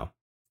explained it now.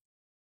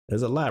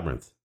 There's a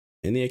labyrinth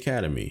in the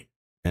academy.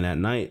 And at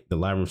night, the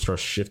labyrinth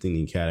starts shifting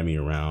the academy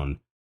around,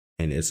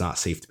 and it's not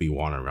safe to be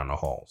wandering around the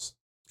halls.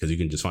 Because you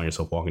can just find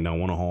yourself walking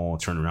down one hall,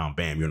 turn around,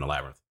 bam, you're in the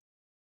labyrinth.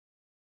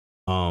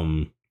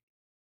 So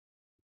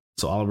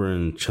Oliver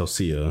and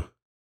Chelsea,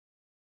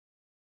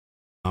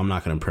 I'm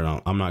not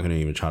gonna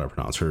even try to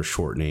pronounce her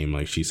short name.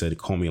 Like she said,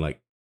 call me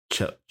like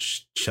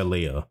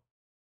Chalea.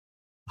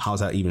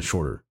 How's that even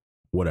shorter?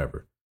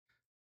 Whatever.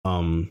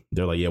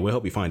 They're like, yeah, we'll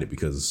help you find it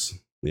because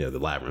the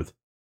labyrinth.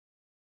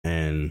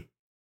 And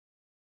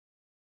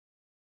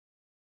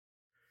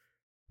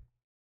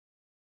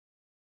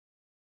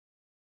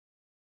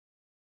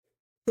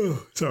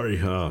oh, sorry,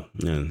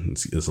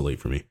 it's late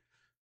for me.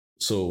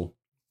 So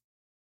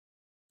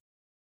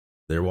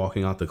they're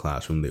walking out the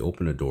classroom. They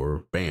open the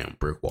door. Bam,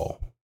 brick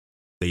wall.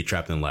 They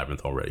trapped in the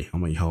labyrinth already.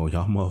 I'm like, yo,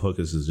 y'all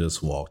motherfuckers has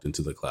just walked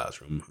into the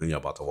classroom and y'all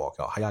about to walk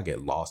out. How y'all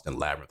get lost in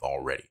labyrinth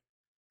already?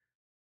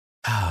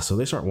 So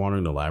they start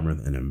wandering the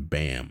labyrinth, and then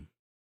bam,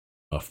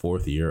 a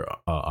fourth year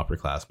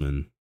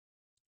upperclassman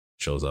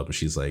shows up, and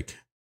she's like,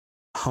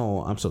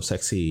 oh, I'm so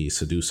sexy,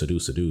 seduce.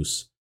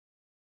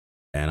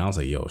 And I was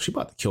like, yo, she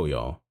about to kill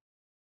y'all.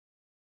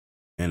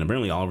 And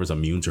apparently Oliver's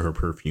immune to her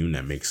perfume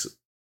that makes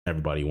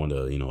everybody want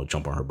to, you know,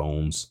 jump on her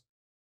bones.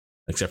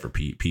 Except for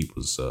Pete. Pete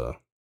was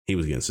he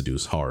was getting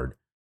seduced hard.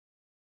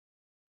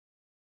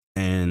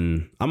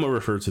 And I'm gonna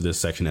refer to this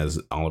section as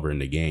Oliver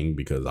and the gang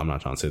because I'm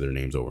not trying to say their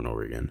names over and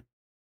over again.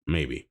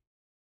 Maybe.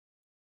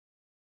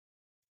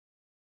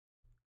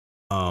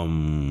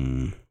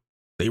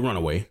 They run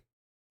away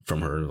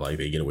from her, like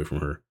they get away from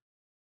her.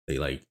 They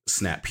like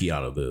snap Pete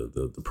out of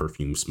the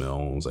perfume smell.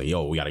 I was like,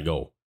 yo, we gotta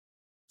go.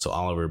 So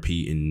Oliver,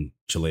 Pete, and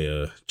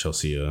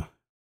Chelsea,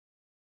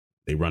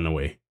 they run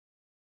away.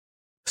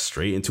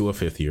 Straight into a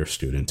fifth year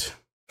student.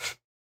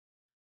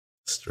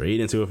 Straight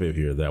into a fifth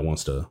year that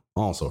wants to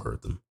also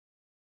hurt them.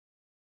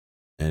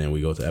 And then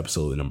we go to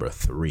episode number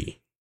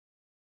 3.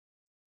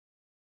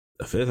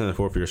 The fifth and the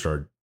fourth year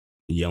started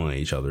yelling at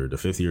each other. The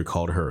fifth year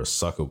called her a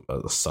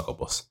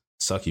succubus.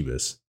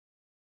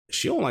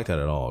 She don't like that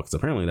at all because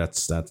apparently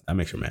that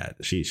makes her mad.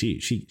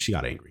 She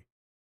got angry,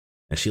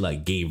 and she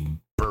like gave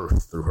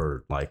birth through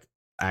her like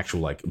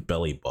actual like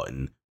belly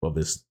button of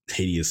this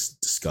hideous,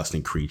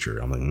 disgusting creature.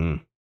 I'm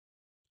like,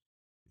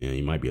 yeah,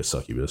 you might be a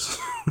succubus.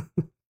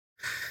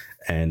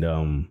 And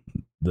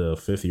the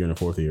fifth year and the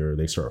fourth year,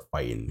 they start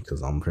fighting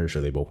because I'm pretty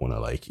sure they both want to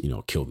like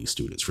kill these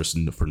students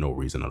for no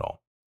reason at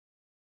all.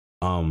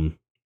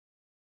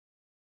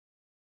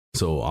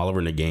 So Oliver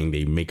and the gang,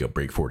 they make a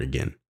break for it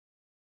again.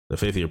 The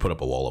fifth year put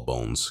up a wall of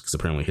bones because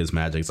apparently his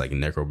magic's like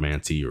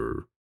necromancy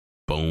or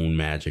bone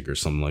magic or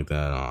something like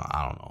that.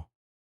 I don't know.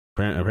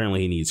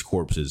 Apparently he needs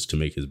corpses to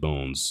make his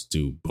bones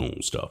do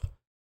bone stuff.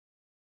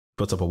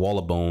 Puts up a wall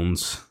of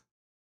bones.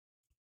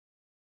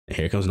 And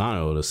here comes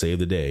Nano to save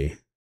the day.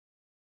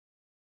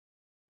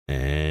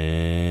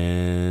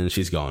 And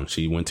she's gone.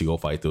 She went to go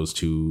fight those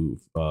two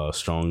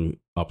strong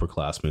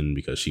upperclassmen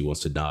because she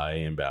wants to die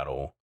in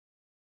battle.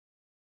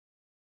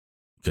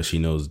 Because she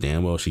knows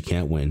damn well she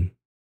can't win.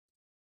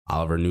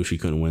 Oliver knew she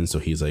couldn't win, so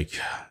he's like,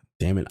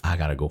 damn it, I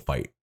gotta go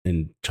fight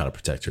and try to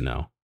protect her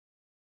now.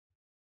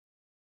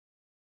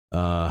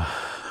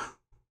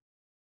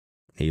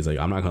 He's like,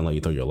 I'm not gonna let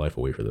you throw your life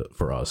away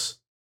for us.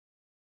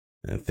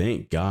 And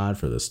thank God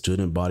for the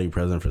student body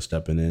president for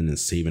stepping in and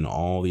saving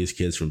all these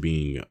kids from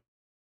being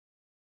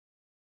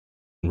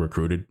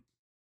recruited.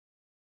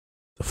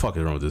 The fuck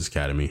is wrong with this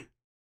academy?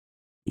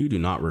 You do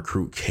not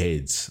recruit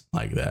kids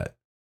like that.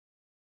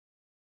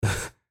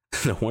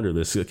 No wonder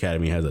this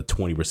academy has a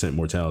 20%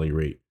 mortality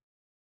rate.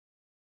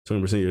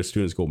 20% of your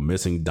students go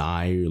missing,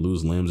 die, or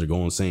lose limbs, or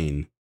go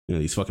insane.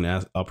 These fucking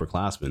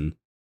upperclassmen.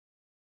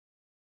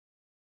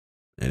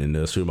 And then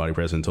the student body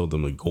president told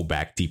them to go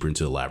back deeper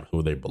into the labyrinth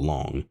where they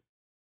belong.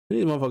 And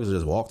these motherfuckers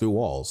just walk through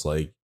walls.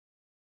 Like,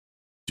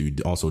 do you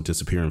also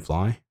disappear and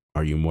fly?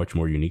 Are you much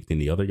more unique than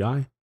the other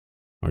guy?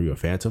 Are you a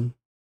phantom?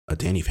 A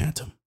Danny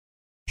Phantom.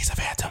 He's a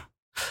phantom.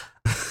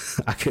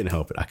 I couldn't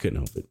help it.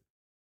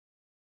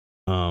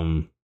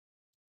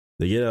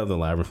 They get out of the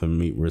labyrinth and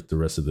meet with the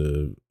rest of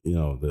the,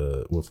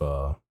 with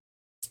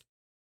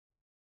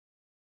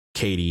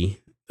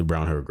Katie, the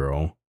brown haired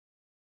girl,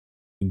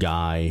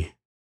 Guy,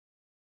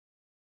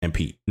 and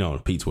Pete. No,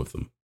 Pete's with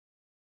them.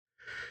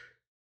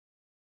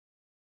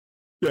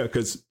 Yeah,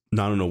 because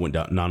Nano went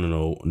down.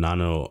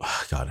 Nano.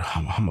 God,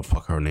 I'm gonna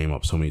fuck her name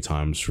up so many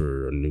times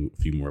for a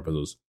few more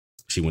episodes.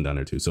 She went down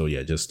there too. So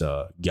yeah, just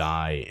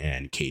Guy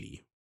and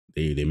Katie.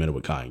 They met up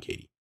with Guy and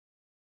Katie.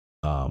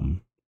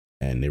 And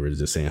they were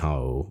just saying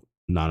how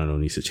Nano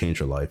needs to change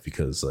her life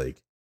because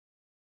like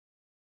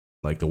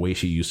the way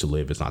she used to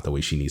live is not the way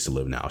she needs to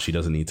live now. She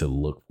doesn't need to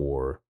look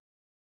for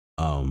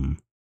what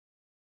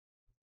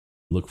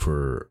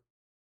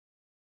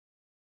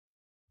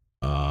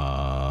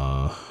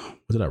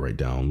did I write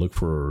down? Look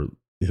for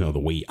the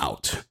way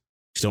out.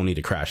 She don't need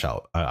to crash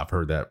out. I've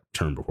heard that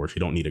term before.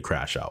 She don't need to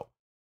crash out.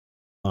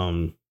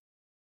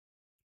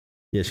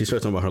 Yeah, she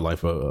starts talking about her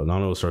life.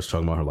 Nano starts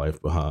talking about her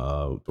life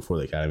before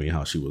the academy,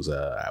 how she was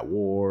at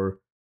war.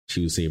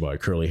 She was saved by a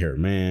curly-haired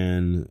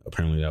man.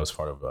 Apparently, that was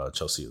part of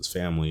Chelsea's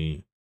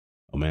family.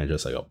 A man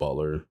just like a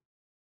butler.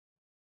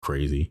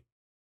 Crazy.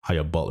 How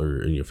your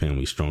butler in your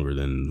family is stronger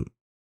than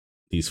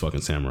these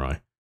fucking samurai.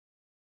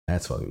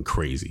 That's fucking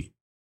crazy.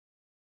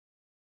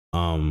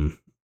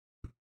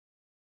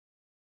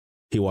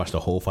 He watched the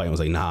whole fight and was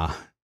like, nah,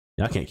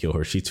 I can't kill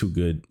her. She's too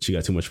good. She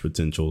got too much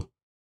potential.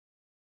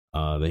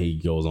 Then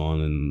he goes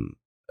on and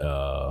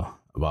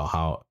about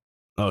how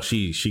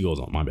she goes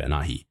on, my bad,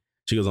 not he.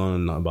 She goes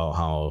on about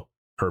how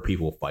her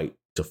people fight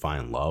to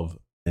find love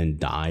and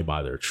die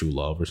by their true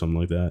love or something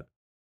like that.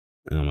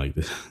 And I'm like,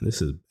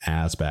 this is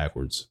ass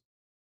backwards.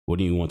 What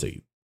do you want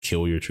to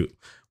kill your true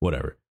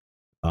whatever?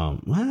 Well,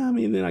 I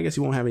mean, then I guess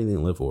you won't have anything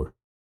to live for.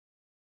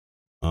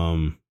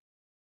 And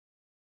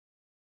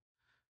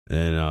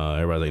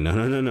everybody's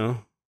like, no.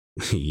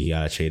 You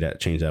gotta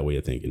change that way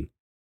of thinking.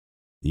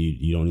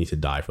 You don't need to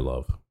die for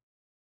love.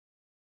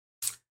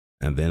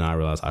 And then I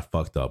realized I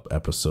fucked up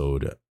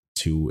episode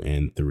 2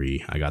 and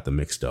 3. I got them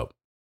mixed up.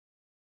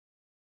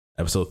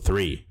 Episode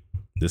 3.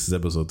 This is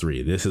episode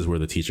 3. This is where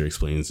the teacher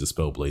explains the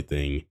Spellblade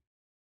thing.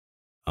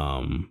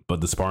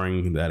 But the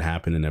sparring that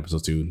happened in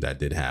episode 2, that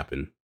did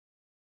happen.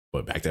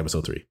 But back to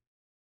episode 3.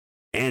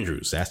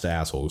 Andrews, that's the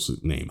asshole's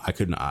name. I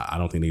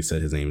don't think they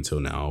said his name until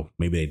now.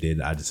 Maybe they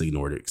did. I just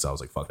ignored it because I was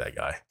like, fuck that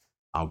guy.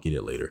 I'll get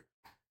it later.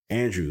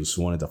 Andrews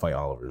wanted to fight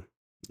Oliver.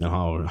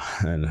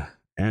 And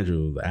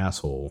Andrew, the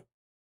asshole,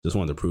 just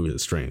wanted to prove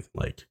his strength.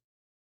 Like,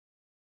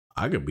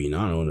 I could beat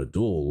Nano in a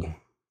duel.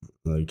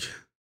 Like,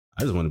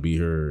 I just want to beat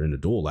her in a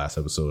duel last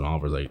episode. And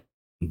Oliver's like,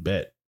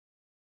 bet.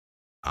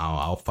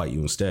 I'll fight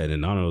you instead.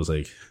 And Nano was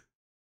like,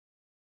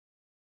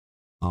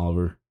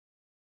 Oliver.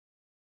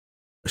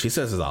 She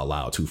says this out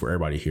loud too for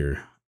everybody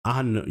here.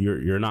 I know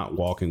you're not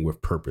walking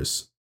with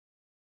purpose.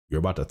 You're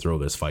about to throw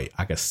this fight.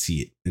 I can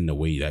see it in the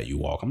way that you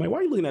walk. I'm like, why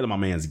are you looking at my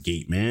man's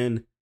gait,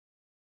 man?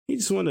 He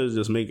just wanted to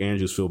just make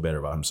Andrews feel better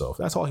about himself.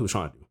 That's all he was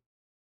trying to do.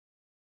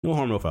 No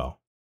harm, no foul.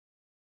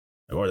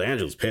 Or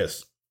Andrews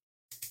pissed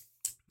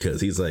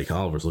because he's like,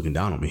 Oliver's looking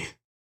down on me,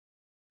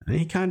 and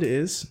he kind of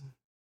is.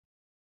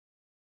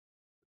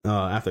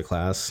 After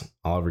class,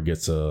 Oliver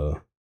gets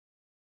I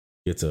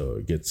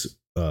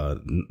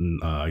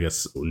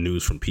guess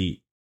news from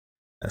Pete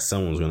that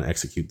someone's going to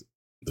execute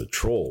the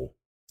troll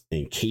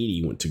and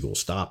Katie went to go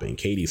stop it. And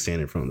Katie's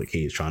standing in front of the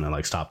cage trying to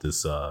like stop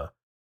this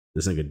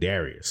nigga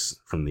Darius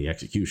from the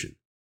execution.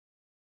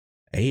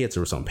 And he hits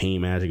her with some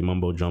pain magic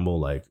mumbo jumbo,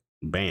 like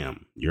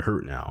bam, you're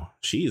hurt now.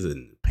 She's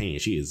in pain.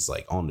 She is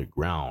like on the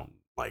ground,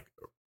 like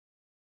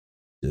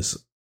just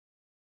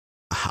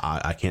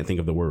I can't think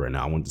of the word right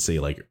now. I want to say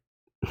like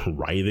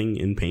writhing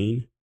in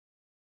pain.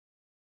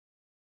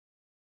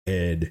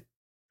 And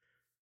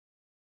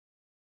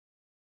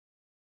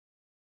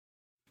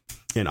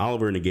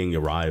Oliver and the gang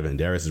arrive, and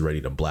Darius is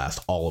ready to blast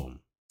all of them.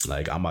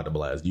 Like, I'm about to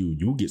blast you.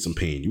 You get some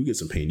pain. You get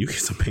some pain. You get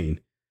some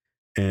pain.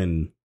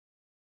 And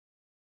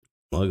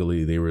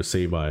luckily, they were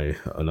saved by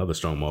another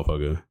strong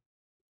motherfucker.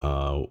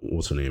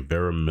 What's her name?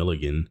 Vera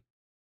Milligan.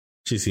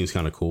 She seems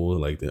kind of cool.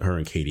 Like, her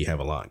and Katie have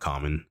a lot in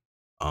common.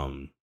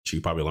 She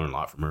could probably learn a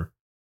lot from her.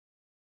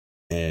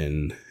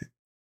 And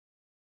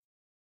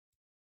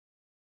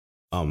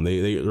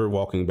they're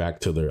walking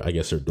back to their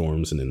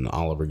dorms, and then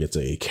Oliver gets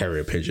a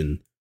carrier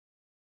pigeon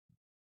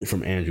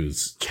from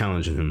Andrews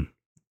challenging him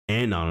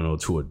and Nanano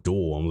to a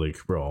duel. I'm like,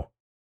 bro,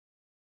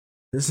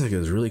 this nigga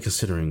is really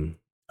considering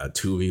a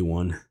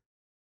 2v1.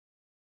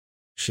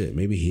 Shit,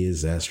 maybe he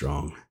is that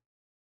strong.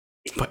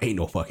 But ain't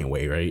no fucking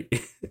way, right?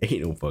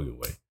 Ain't no fucking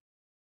way.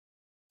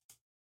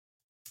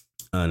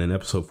 And then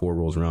episode 4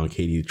 rolls around.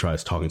 Katie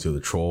tries talking to the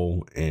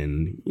troll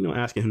and,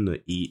 asking him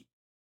to eat.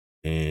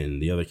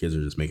 And the other kids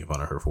are just making fun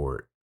of her for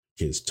it.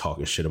 Kids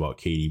talking shit about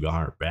Katie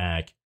behind her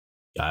back.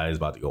 Guy's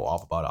about to go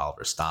off about it.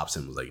 Oliver stops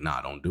him. Was like,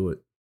 nah, don't do it.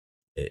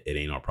 It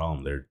ain't our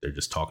problem. They're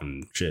just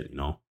talking shit,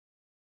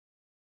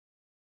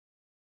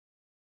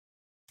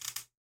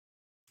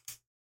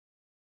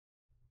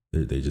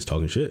 They're just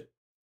talking shit.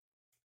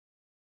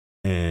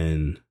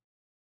 And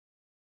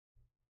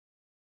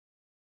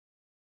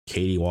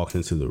Katie walks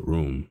into the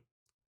room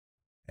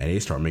and they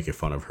start making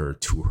fun of her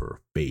to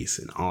her face.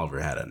 And Oliver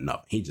had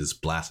enough. He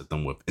just blasted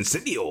them with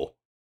Incendio.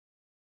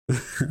 I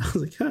was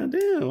like, God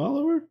damn,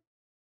 Oliver.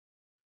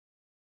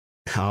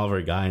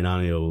 Oliver, Guy, and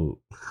Nanio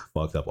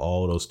fucked up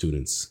all those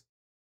students.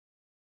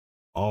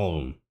 All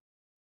of them.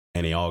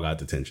 And they all got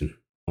detention.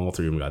 All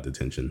 3 of them got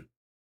detention.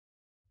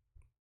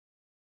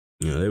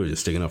 They were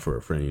just sticking up for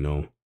her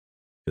friend,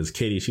 Because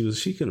Katie,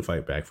 she couldn't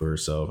fight back for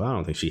herself. I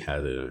don't think she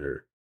had it in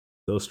her.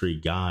 Those 3,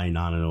 Guy,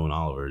 Nanio, and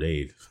Oliver,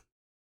 they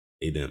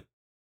didn't.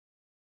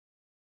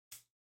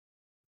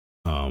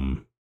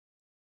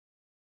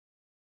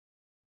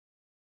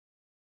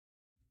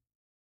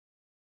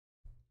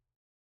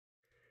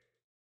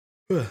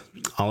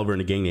 Oliver and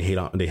the gang, they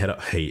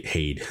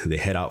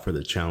head out for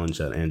the challenge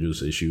that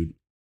Andrews issued.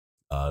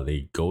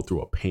 They go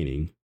through a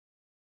painting.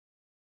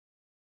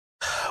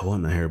 What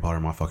in the Harry Potter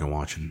am I fucking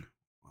watching?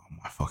 Oh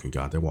my fucking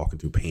god, they're walking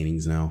through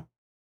paintings now.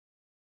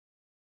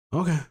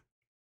 Okay.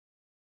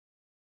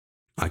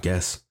 I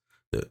guess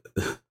the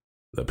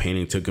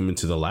painting took them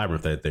into the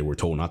labyrinth that they were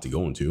told not to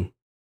go into.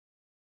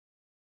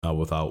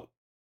 Without,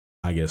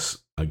 I guess,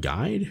 a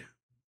guide?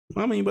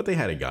 I mean, but they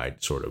had a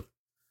guide, sort of.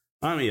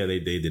 I mean, yeah, they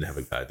did have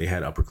a guide. They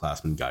had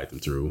upperclassmen guide them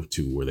through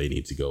to where they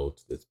need to go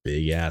to this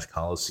big ass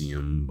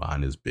Coliseum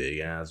behind this big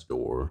ass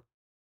door.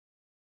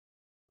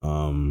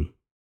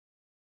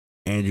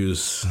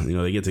 Andrews,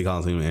 they get to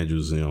Coliseum.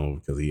 Andrews,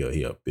 because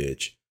he a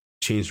bitch,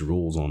 changed the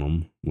rules on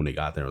them when they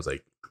got there. I was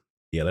like,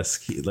 yeah,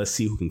 let's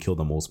see who can kill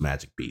the most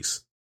magic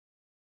beasts.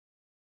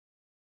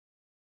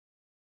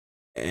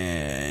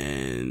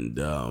 And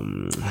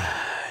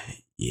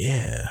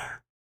yeah,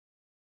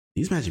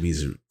 these magic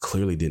beasts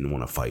clearly didn't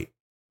want to fight.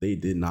 They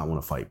did not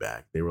want to fight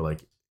back. They were like,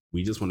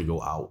 we just want to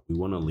go out. We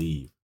want to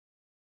leave.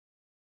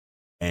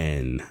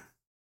 And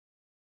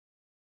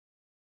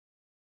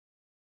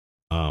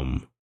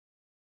a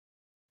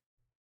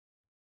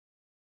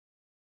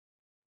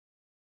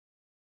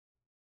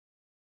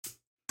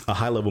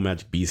high-level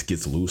magic beast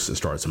gets loose and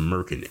starts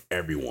murking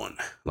everyone.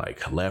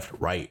 Like left,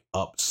 right,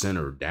 up,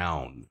 center,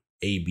 down,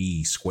 A,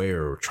 B,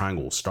 square,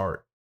 triangle,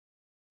 start.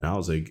 And I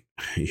was like,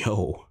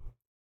 yo.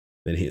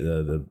 Then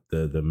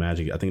the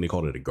magic, I think they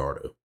called it a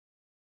Garda.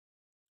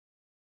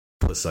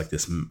 Plus like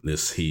it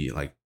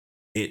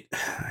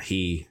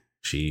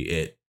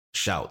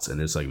shouts, and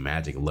there's like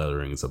magic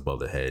letterings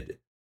above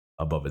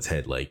its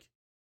head, like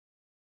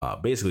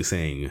basically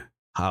saying,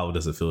 how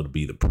does it feel to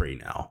be the prey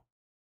now?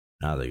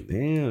 And I was like,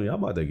 damn, y'all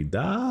about to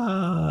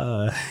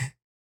die.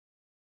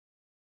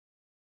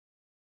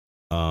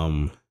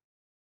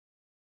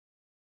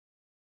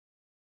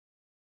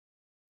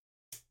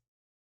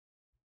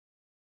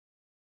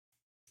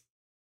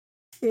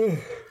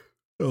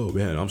 Oh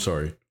man, I'm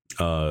sorry.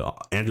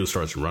 Andrew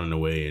starts running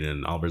away, and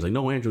then Oliver's like,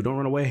 no, Andrew, don't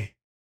run away.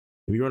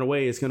 If you run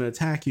away, it's gonna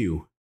attack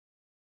you.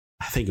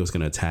 I think it was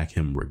gonna attack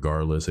him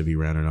regardless if he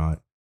ran or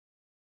not.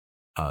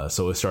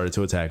 So it started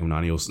to attack him.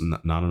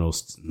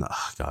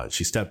 Nanano, God,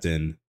 she stepped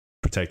in,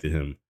 protected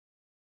him,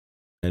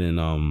 and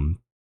then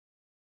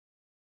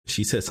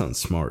she said something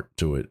smart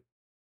to it.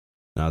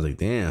 And I was like,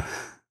 damn,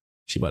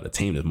 she about to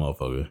tame this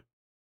motherfucker.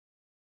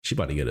 She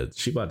about to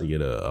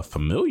get a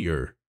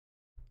familiar.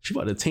 She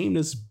about to tame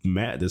this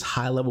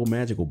high level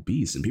magical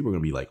beast, and people are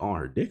gonna be like on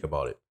her dick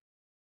about it.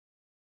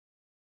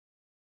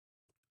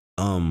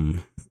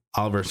 Um,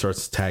 Oliver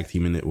starts tag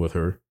teaming it with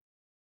her,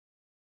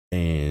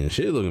 and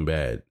shit looking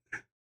bad.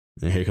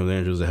 And here comes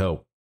Andrews to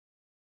help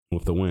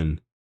with the win.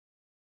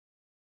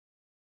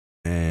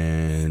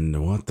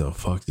 And what the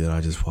fuck did I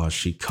just watch?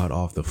 She cut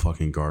off the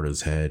fucking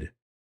Garda's head.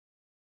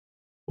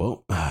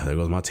 Well, there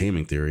goes my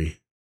taming theory.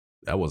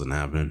 That wasn't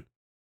happening.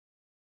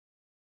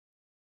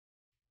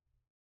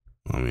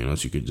 I mean,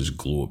 unless you could just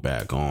glue it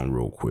back on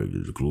real quick.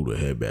 Just glue the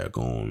head back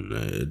on.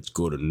 It's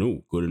good and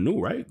new. Good and new,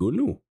 right? Good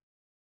and new.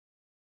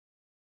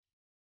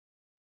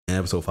 In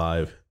episode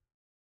 5,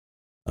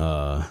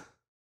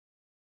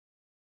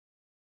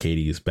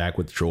 Katie is back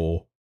with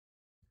Joel.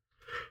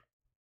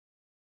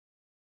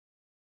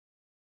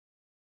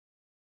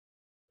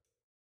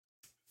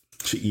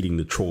 She eating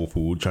the troll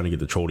food, trying to get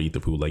the troll to eat the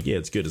food. Like, yeah,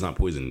 it's good. It's not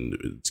poison.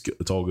 It's good.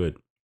 It's all good.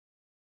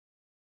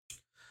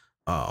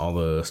 All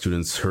the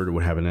students heard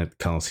what happened at the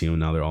Coliseum.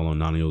 Now they're all on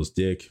Nanio's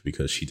dick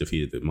because she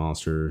defeated the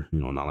monster. You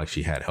know, not like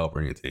she had help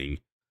or anything.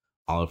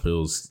 Olive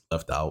feels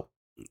left out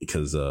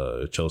because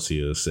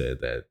Chelsea said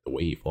that the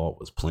way he fought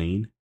was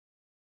plain.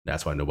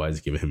 That's why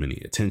nobody's giving him any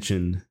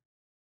attention.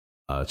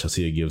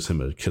 Chelsea gives him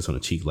a kiss on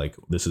the cheek, like,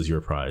 this is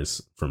your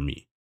prize from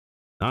me.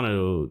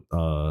 Nanio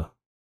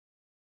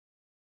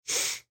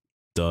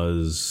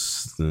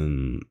does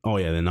then. Oh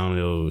yeah, then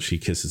Nanio, she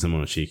kisses him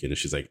on the cheek, and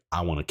she's like,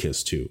 I want to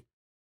kiss too.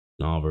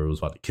 And Oliver was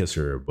about to kiss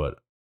her, but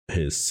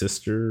his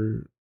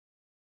sister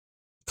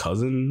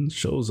cousin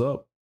shows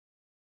up.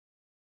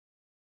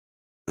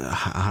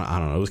 I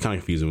don't know. It was kind of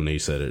confusing when they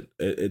said it.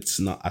 It's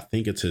not. I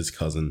think it's his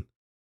cousin.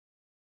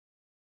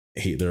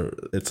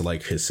 It's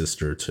like his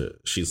sister to.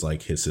 She's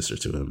like his sister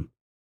to him,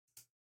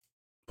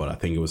 but I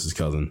think it was his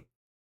cousin.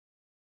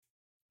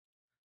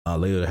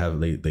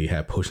 Later they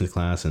had potions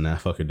class, and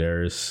that fucker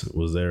Darius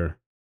was there.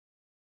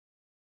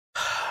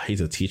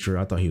 He's a teacher.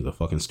 I thought he was a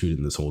fucking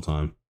student this whole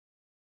time.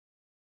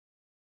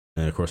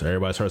 And of course,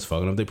 everybody starts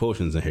fucking up their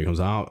potions, and here comes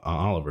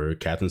Oliver,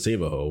 Captain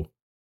Save-A-Ho,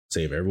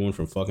 save everyone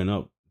from fucking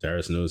up.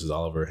 Darius knows as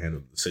Oliver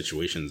handled the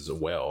situations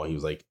well. He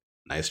was like,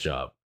 nice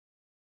job.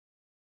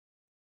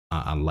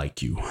 I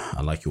like you.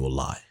 I like you a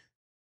lot.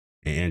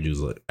 And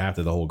Andrews, like,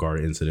 after the whole guard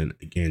incident,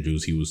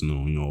 Andrews, he was a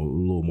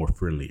little more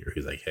friendlier.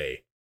 He's like,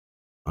 hey,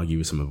 I'll give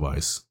you some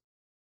advice.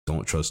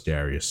 Don't trust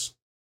Darius.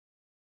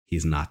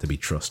 He's not to be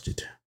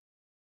trusted.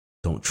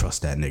 Don't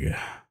trust that nigga.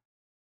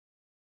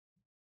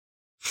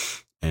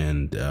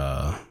 And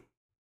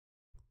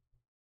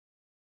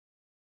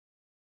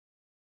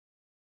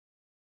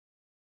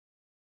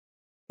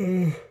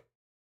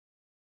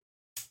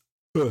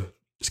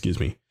excuse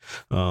me.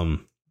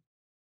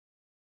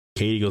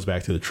 Katie goes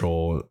back to the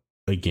troll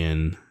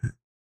again,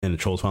 and the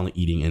troll's finally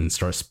eating and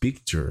starts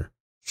speaking to her.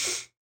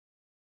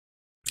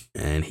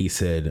 And he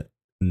said,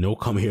 no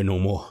come here no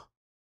more.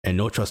 And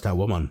no trust that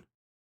woman.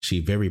 She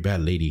very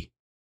bad lady.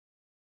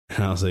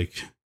 And I was like,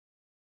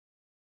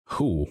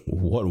 who?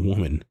 What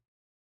woman?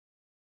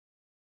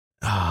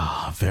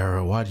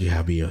 Vera, why'd you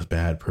have to be a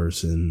bad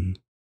person?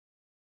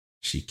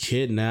 She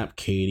kidnapped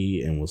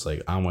Katie and was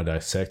like, I'm gonna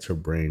dissect her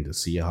brain to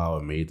see how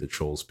it made the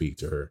troll speak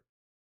to her.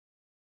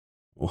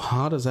 Well,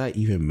 how does that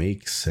even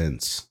make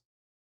sense?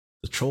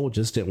 The troll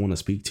just didn't want to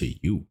speak to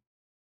you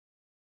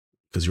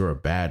because you're a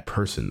bad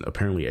person,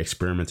 apparently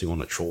experimenting on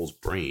the troll's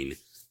brain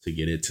to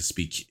get it to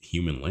speak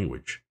human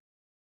language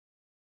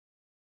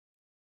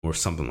or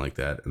something like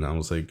that. And I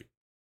was like,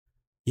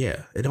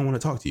 yeah, it don't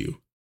want to talk to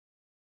you.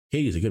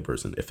 Katie's a good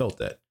person. It felt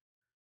that.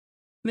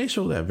 And they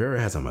show that Vera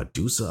has a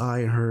Medusa eye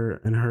in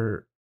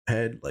her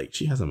head. Like,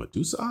 she has a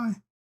Medusa eye.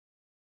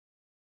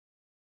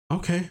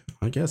 Okay,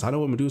 I guess I know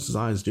what Medusa's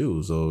eyes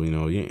do. So,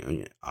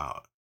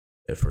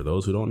 if for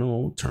those who don't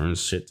know,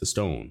 turns shit to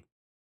stone.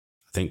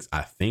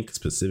 I think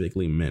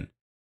specifically men,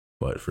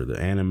 but for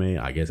the anime,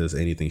 I guess it's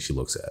anything she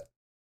looks at.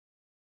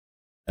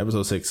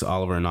 Episode 6,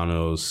 Oliver and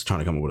Nano's trying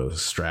to come up with a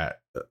strat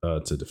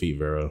to defeat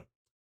Vera.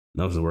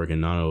 Nothing's working.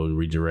 Nano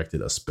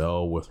redirected a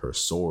spell with her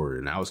sword,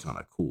 and that was kind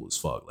of cool as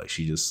fuck. Like,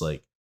 she just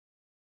like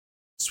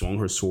swung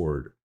her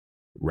sword,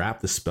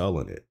 wrapped the spell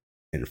in it,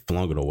 and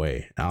flung it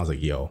away. And I was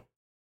like, yo,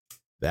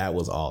 that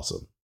was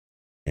awesome.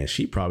 And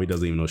she probably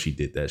doesn't even know she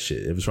did that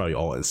shit. It was probably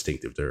all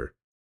instinctive to her.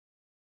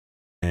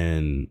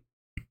 And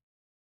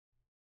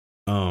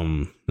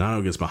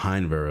Nano gets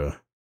behind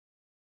Vera.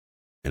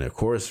 And of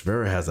course,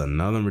 Vera has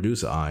another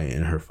Medusa eye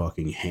in her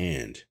fucking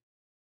hand.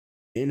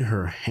 In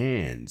her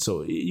hand.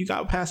 So you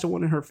got past the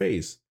one in her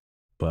face.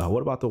 But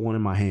what about the one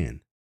in my hand?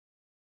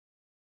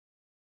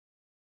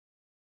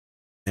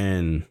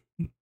 And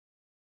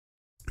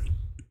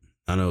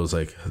I know it's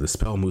like the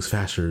spell moves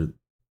faster.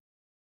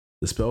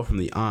 The spell from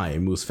the eye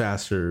moves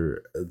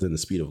faster than the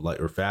speed of light,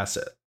 or fast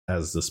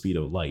as the speed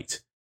of light.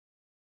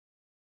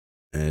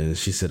 And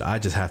she said, I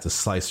just have to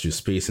slice through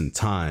space and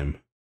time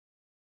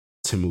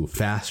to move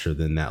faster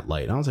than that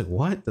light. And I was like,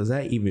 what does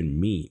that even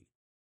mean?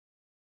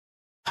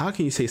 How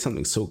can you say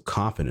something so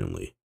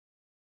confidently?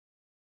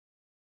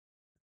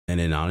 And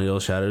then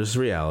Anil shatters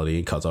reality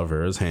and cuts off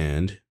Vera's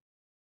hand.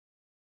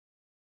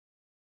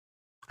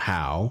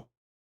 How?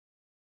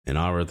 And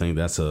I already think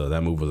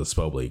that move was a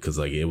spell blade, because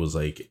like it was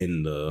like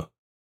in the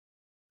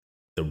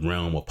the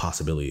realm of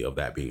possibility of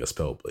that being a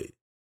spell blade.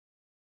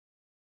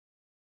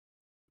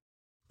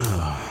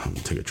 I'm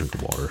gonna take a drink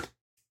of water.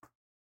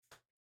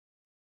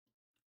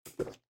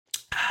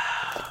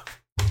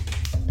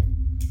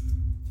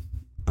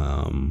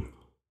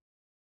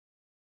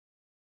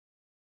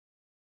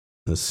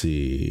 Let's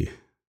see.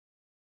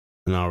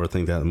 And Oliver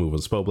thinks that move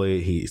was a spell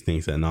blade. He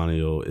thinks that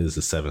Nanio is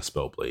the seventh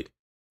spell blade.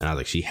 And I was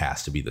like, she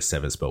has to be the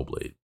seventh spell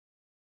blade.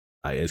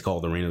 It's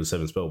called the Reign of the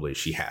Seven Spell Blade.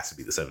 She has to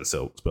be the seventh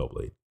spell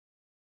blade.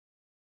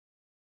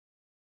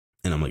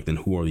 And I'm like, then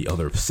who are the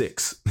other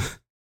six?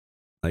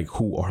 Like,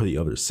 who are the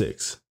other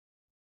six?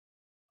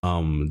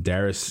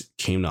 Darius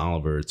came to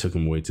Oliver, took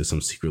him away to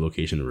some secret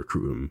location to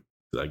recruit him.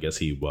 I guess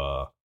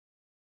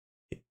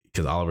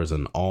because Oliver's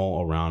an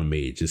all-around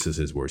mage. This is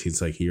his words.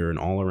 He's like, you're an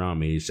all-around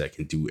mage that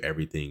can do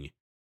everything,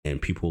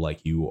 and people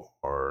like you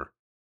are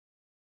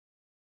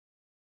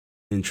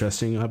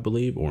interesting, I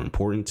believe, or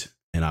important.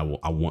 And I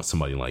want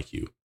somebody like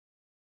you.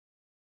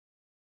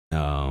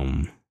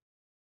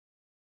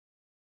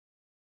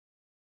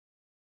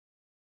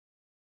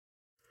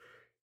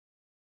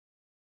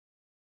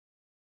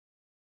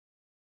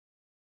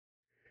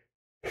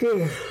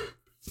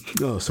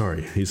 Oh,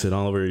 sorry. He said,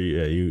 Oliver,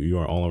 yeah, you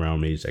are all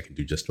around mage that can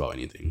do just about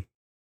anything.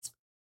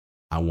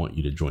 I want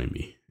you to join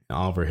me. And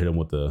Oliver hit him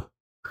with the,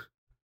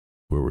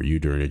 where were you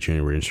during the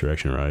January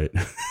insurrection, right?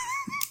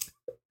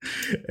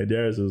 And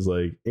Darius was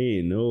like,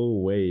 ain't no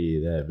way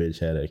that bitch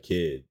had a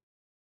kid.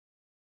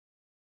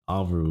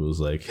 Oliver was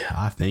like,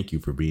 I thank you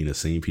for being the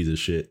same piece of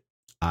shit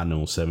I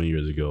know 7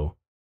 years ago.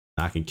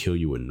 I can kill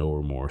you with no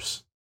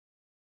remorse.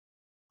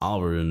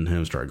 Oliver and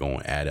him start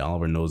going at it.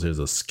 Oliver knows there's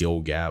a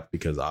skill gap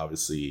because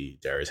obviously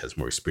Darius has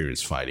more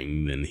experience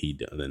fighting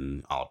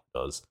than Oliver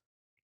does.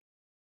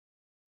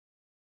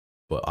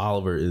 But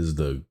Oliver is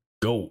the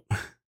GOAT.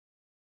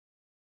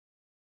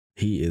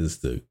 He is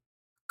the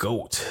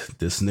GOAT.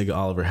 This nigga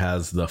Oliver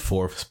has the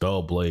fourth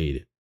spell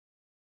blade.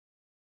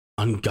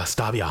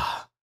 Angastavia,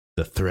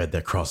 the thread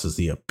that crosses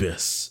the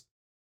abyss.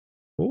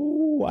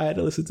 Oh, I had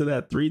to listen to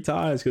that 3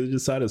 times because it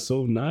just sounded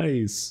so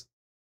nice.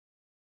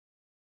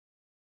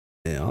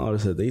 And Oliver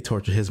said they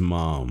tortured his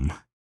mom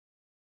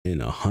in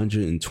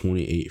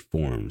 128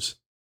 forms.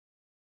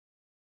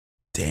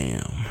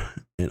 Damn.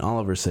 And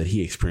Oliver said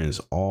he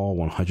experienced all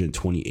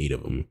 128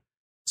 of them,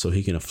 so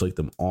he can inflict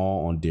them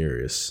all on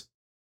Darius.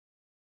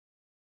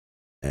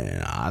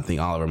 And I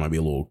think Oliver might be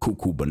a little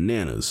cuckoo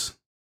bananas.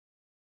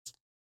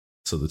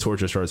 So the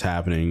torture starts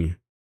happening,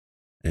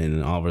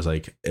 and Oliver's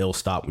like, it'll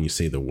stop when you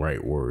say the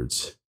right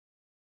words.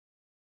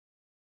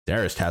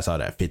 Darius taps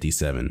out at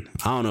 57.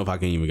 I don't know if I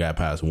can even get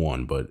past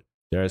 1, but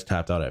Darius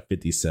tapped out at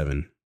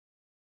 57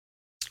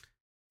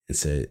 and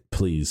said,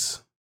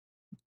 please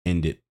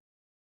end it.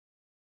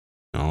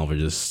 And Oliver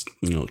just,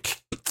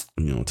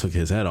 took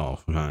his head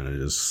off and kind of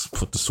just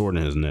put the sword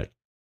in his neck.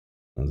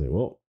 I was like,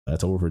 well,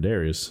 that's over for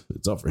Darius.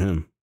 It's up for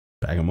him.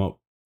 Back him up.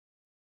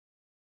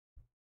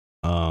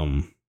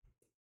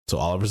 So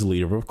Oliver's the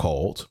leader of a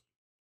cult.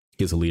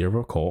 He's a leader of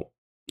a cult.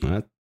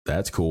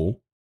 That's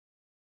cool.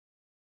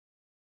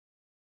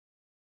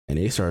 And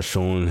they start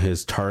showing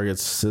his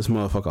targets. This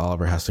motherfucker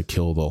Oliver has to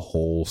kill the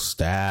whole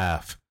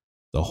staff,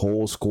 the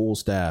whole school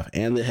staff,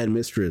 and the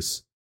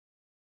headmistress.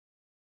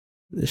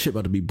 This shit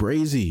about to be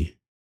brazy.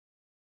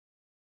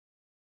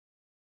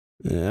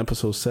 And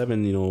episode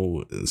 7,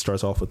 it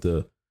starts off with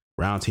the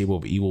round table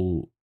of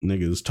evil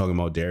niggas talking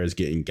about Darius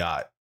getting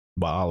got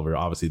by Oliver.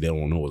 Obviously, they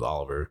don't know it was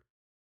Oliver.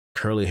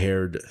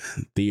 Curly-haired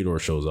Theodore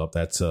shows up.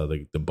 That's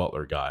the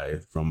butler guy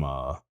from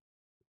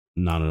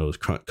Nanio's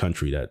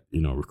country that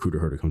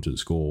recruited her to come to the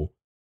school.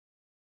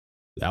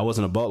 That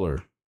wasn't a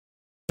butler.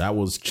 That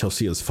was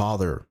Chelsea's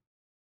father.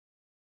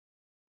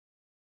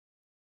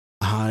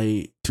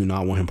 I do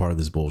not want him part of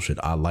this bullshit.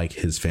 I like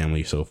his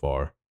family so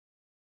far.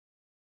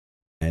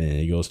 And then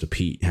it goes to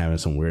Pete having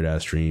some weird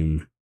ass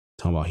dream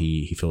talking about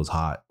he feels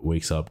hot,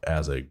 wakes up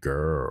as a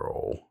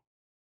girl.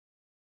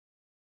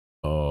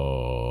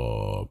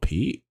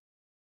 Pete,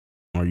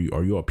 are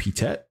you a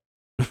Petette?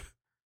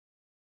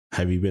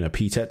 Have you been a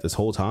Petette this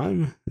whole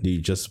time? Did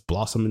you just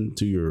blossom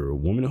into your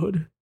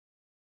womanhood?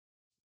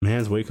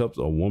 Man's wake up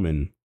a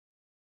woman.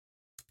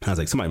 I was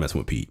like, somebody messing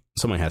with Pete.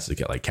 Somebody has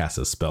to cast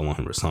a spell on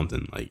him or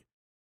something. Like,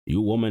 you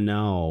woman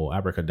now,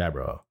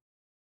 abracadabra.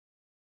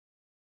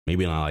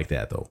 Maybe not like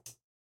that though.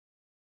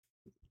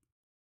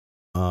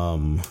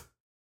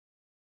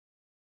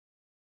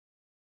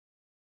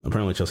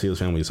 Apparently Chelsea's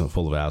family is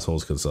full of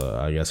assholes because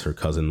I guess her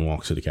cousin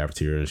walks to the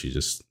cafeteria and she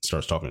just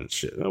starts talking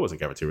shit. It wasn't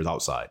cafeteria, it was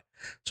outside.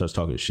 Starts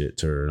talking shit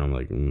to her, and I'm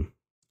like,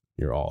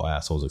 you're all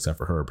assholes except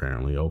for her,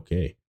 apparently.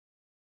 Okay.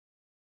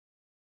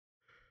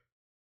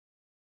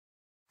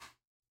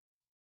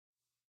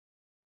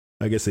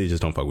 I guess they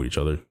just don't fuck with each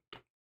other.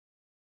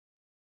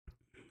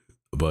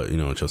 But,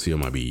 Chelsea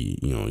might be,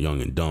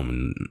 young and dumb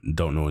and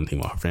don't know anything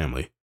about her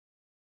family.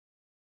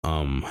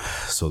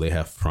 So they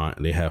have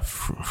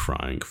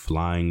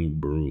flying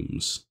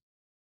brooms.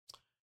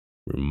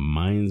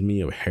 Reminds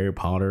me of Harry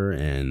Potter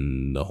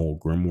and the whole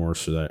Grimoire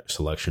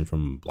selection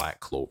from Black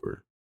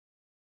Clover.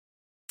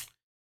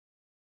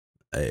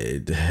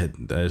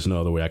 There's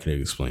no other way I can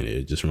explain it.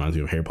 It just reminds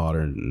me of Harry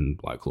Potter and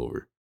Black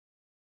Clover.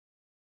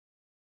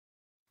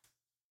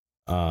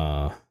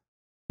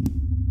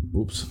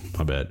 Oops,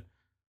 my bad.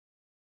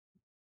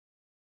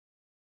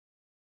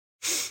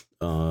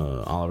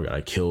 Oliver got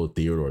to kill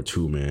Theodore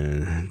too,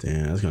 man.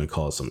 Damn, that's gonna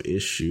cause some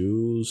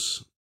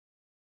issues.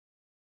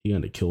 He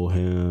gonna kill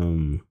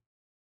him.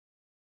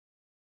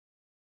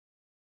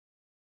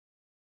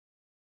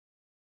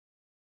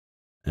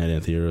 And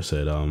then Theodore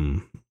said,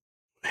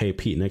 hey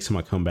Pete, next time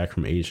I come back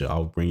from Asia,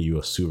 I'll bring you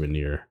a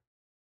souvenir.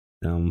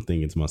 And I'm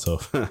thinking to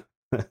myself,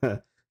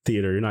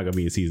 Theodore, you're not gonna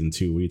be in season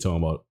 2. What are you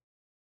talking about?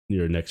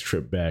 Your next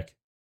trip back.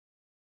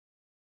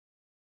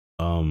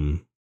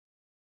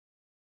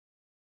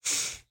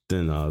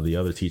 Then the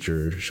other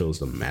teacher shows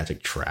the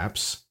magic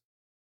traps,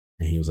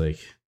 and he was like,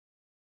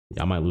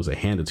 yeah, I might lose a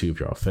hand or two if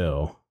y'all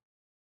fail.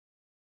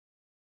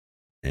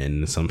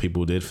 And some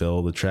people did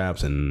fail the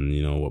traps, and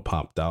you know what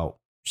popped out?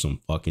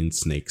 Some fucking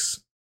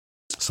snakes.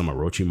 Some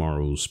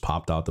Orochimarus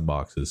popped out the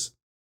boxes.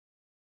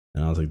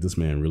 And I was like, this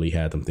man really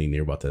had them thinking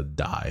they're about to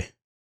die.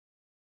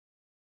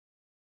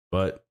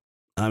 But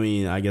I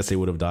mean, I guess they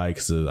would have died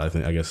because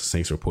I guess the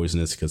snakes were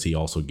poisonous because he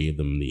also gave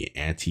them the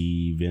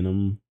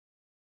anti-venom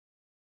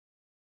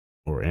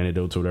or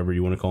antidotes or whatever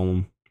you want to call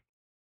them.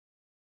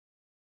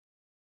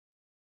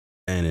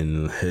 And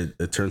then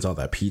it turns out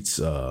that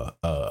Pete's I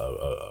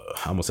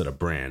almost said a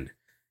brand.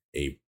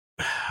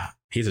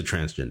 He's a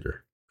transgender.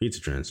 Pete's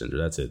a transgender.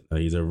 That's it.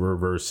 He's a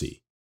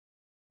reversey.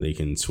 They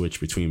can switch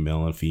between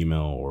male and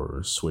female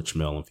or switch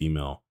male and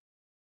female.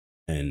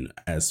 And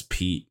as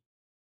Pete,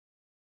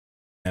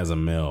 as a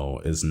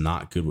male, is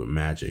not good with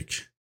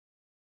magic,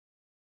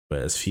 but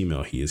as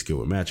female, he is good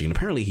with magic. And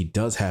apparently he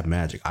does have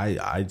magic.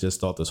 I just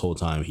thought this whole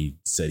time he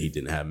said he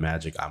didn't have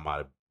magic. I might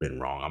have been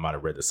wrong. I might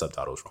have read the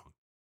subtitles wrong.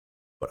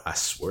 But I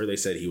swear they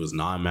said he was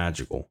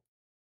non-magical.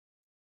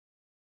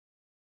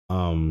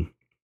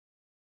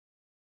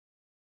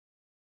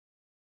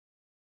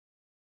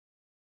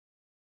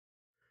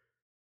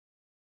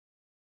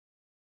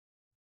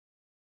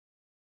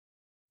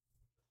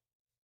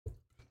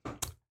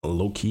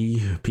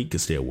 Low-key, Pete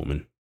could stay a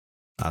woman.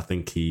 I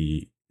think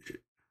she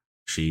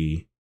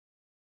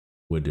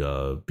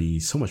would be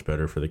so much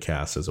better for the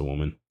cast as a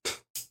woman.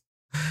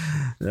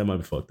 That might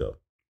be fucked up.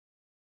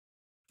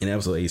 In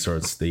episode 8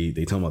 starts, they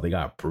tell them about they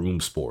got broom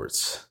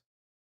sports.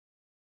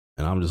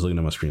 And I'm just looking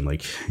at my screen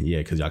like, yeah,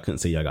 because y'all couldn't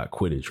say y'all got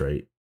Quidditch,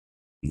 right?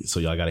 So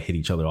y'all got to hit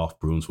each other off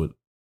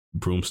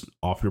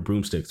off your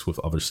broomsticks with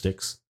other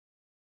sticks.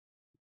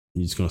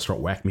 You're just going to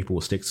start whacking people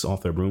with sticks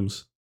off their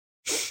brooms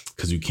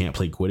because you can't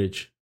play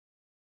Quidditch.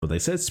 But they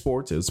said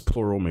sports, it's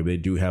plural. Maybe they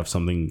do have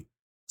some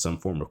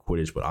form of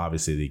Quidditch, but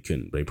obviously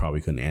they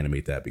probably couldn't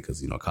animate that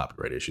because, you know,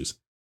 copyright issues.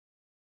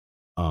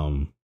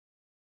 And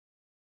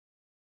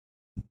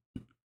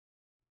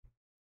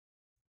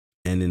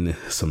then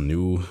some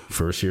new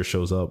first year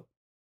shows up,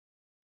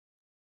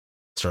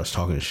 starts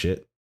talking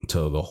shit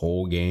to the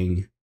whole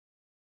gang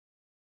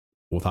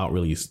without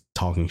really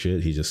talking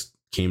shit. He just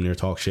came there,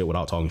 talked shit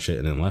without talking shit,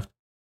 and then left.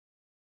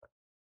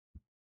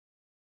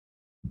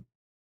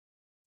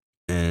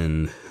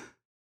 And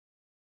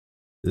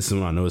this is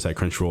when I noticed that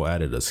Crunchyroll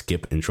added a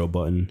skip intro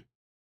button.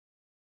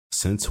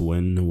 Since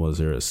when was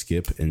there a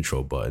skip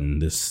intro button?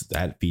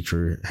 That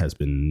feature has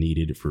been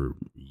needed for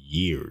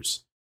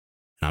years.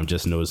 And I'm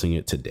just noticing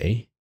it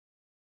today.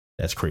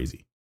 That's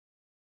crazy.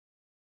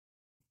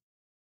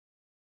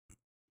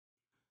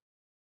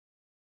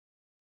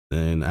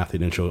 And after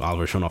the intro,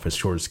 Oliver showing off his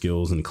short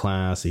skills in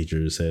class. The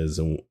teacher says,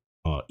 Ippon.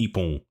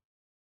 And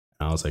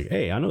I was like,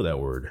 hey, I know that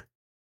word.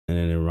 And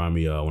then it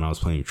reminded me when I was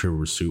playing Trivial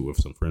Pursuit with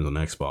some friends on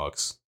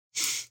Xbox.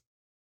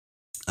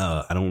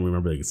 I don't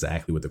remember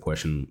exactly what the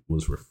question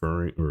was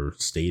referring or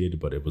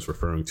stated, but it was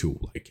referring to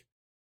like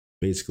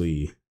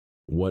basically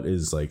what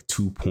is like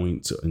 2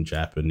 points in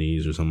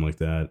Japanese or something like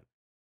that.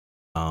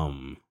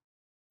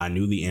 I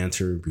knew the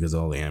answer because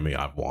of all the anime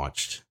I've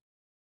watched,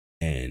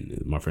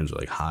 and my friends were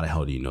like, how the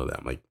hell do you know that?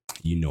 I'm like,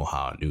 you know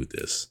how I knew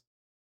this.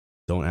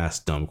 Don't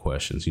ask dumb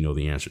questions you know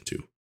the answer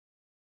to.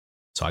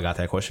 So I got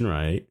that question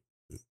right.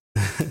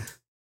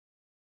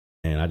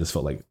 And I just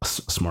felt like a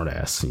smart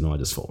ass. You know, I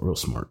just felt real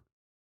smart.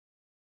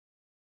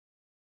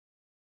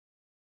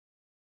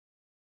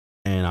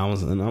 And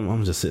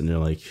I'm just sitting there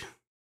like,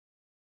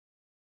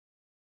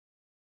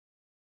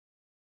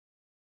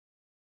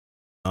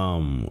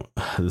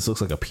 this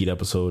looks like a Pete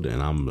episode,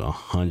 and I'm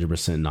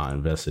 100% not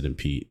invested in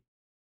Pete.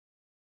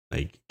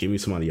 Like, give me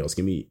somebody else.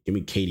 Give me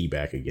Katie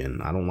back again.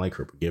 I don't like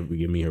her, but give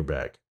me her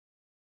back.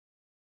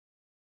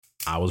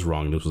 I was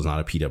wrong. This was not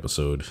a Pete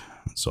episode,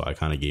 so I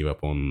kind of gave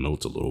up on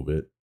notes a little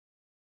bit.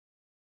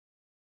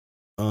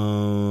 I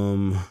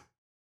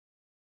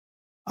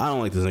don't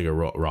like this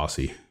nigga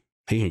Rossi.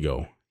 He can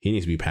go. He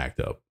needs to be packed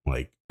up.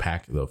 Like,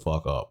 pack the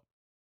fuck up.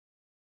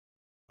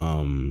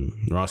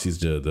 Rossi's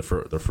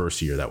the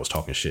first year that was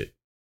talking shit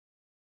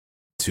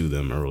to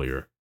them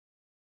earlier.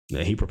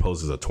 And he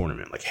proposes a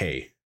tournament. Like,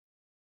 hey,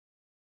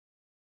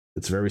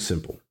 it's very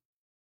simple.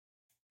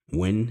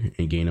 Win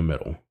and gain a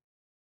medal.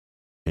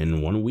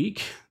 In 1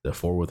 week, the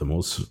four with the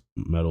most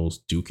medals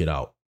duke it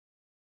out.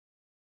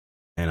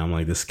 And I'm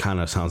like, this kind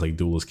of sounds like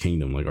Duelist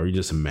Kingdom. Like, are you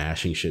just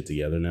mashing shit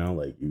together now?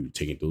 Like, you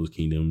taking Duelist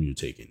Kingdom, you're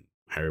taking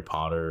Harry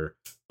Potter,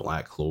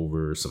 Black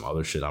Clover, some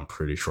other shit I'm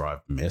pretty sure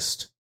I've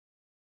missed.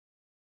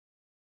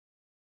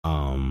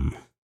 And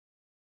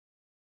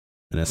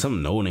then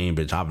some no-name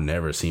bitch I've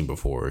never seen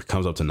before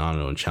comes up to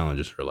Nano and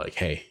challenges her like,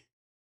 hey,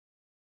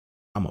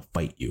 I'm gonna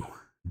fight you.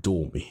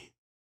 Duel me.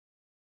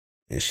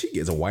 And she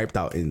gets wiped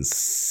out in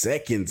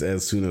seconds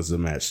as soon as the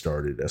match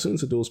started. As soon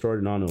as the duel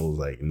started, Nano was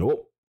like,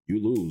 nope,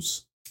 you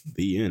lose.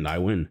 The end. I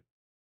win.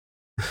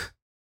 Yeah,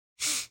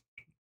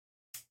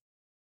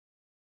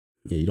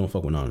 you don't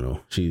fuck with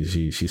Nano.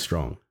 She's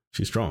strong.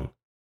 She's strong.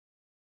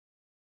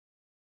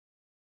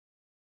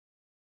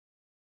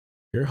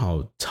 Hear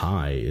how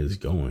Tai is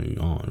going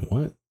on.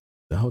 What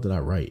the hell did I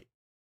write?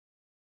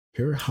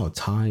 Hear how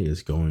Tai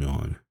is going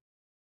on.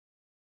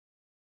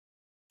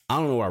 I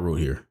don't know what I wrote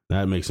here.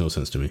 That makes no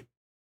sense to me.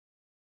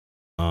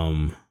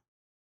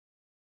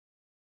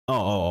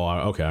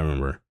 Okay, I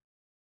remember.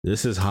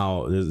 This is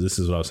how this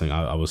is what I was saying.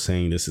 I was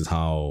saying this is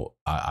how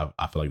I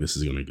feel like this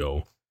is gonna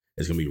go.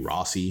 It's gonna be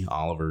Rossi,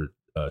 Oliver,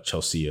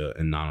 Chelsea,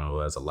 and Nano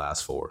as the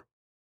last four.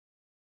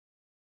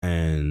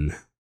 And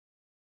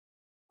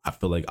I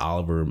feel like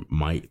Oliver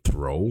might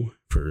throw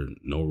for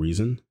no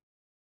reason.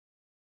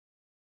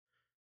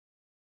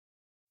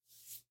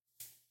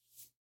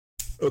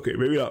 Okay,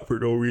 maybe not for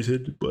no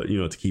reason, but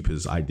to keep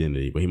his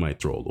identity. But he might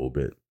throw a little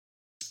bit.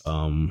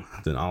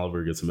 Then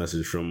Oliver gets a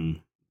message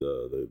from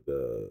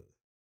the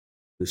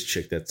this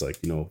chick that's like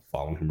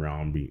following him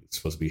around,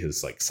 supposed to be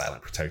his like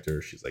silent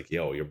protector. She's like,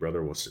 "Yo, your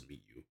brother wants to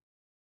meet you.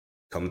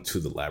 Come to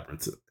the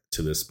labyrinth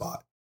to this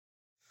spot."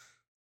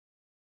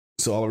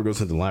 So Oliver goes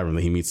to the labyrinth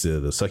and he meets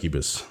the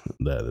succubus,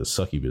 the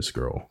succubus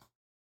girl.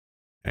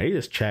 And he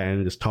just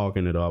chatting, just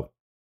talking it up.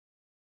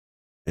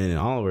 And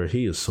Oliver,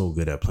 he is so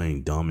good at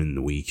playing dumb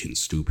and weak and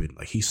stupid.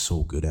 Like, he's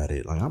so good at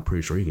it. Like, I'm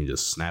pretty sure he can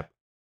just snap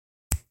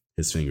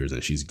his fingers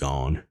and she's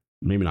gone.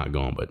 Maybe not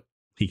gone, but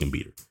he can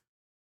beat her.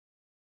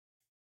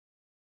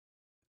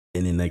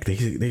 And then like they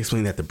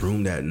explain that the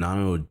broom that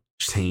Nano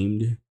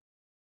tamed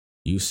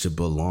used to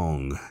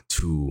belong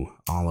to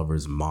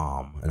Oliver's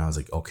mom. And I was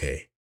like,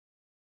 okay,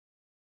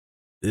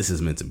 this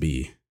is meant to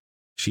be.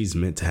 She's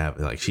meant to have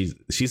like she's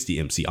the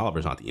MC.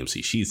 Oliver's not the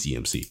MC. She's the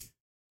MC.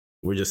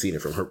 We're just seeing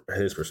it from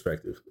his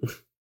perspective.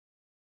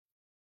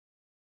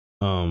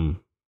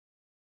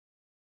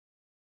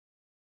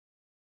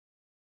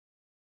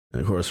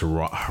 And of course,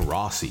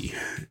 Rossi.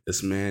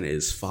 This man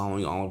is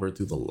following Oliver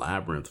through the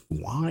labyrinth.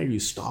 Why are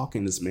you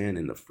stalking this man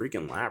in the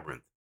freaking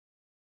labyrinth?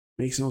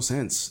 Makes no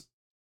sense.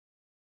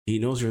 He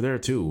knows you're there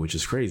too, which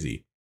is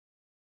crazy.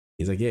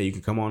 He's like, yeah, you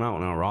can come on out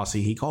now,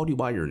 Rossi. He called you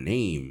by your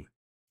name.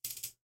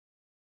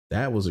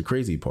 That was a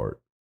crazy part.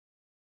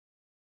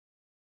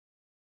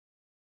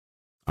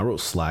 I wrote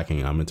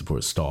slacking. I meant to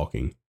put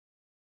stalking.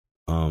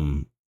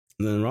 And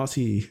then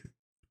Rossi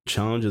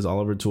challenges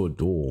Oliver to a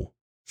duel.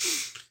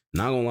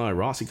 Not gonna lie,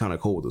 Rossi kind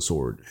of cold with the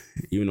sword,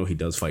 even though he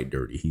does fight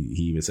dirty. He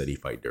even said he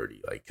fight dirty,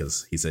 like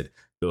because he said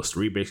those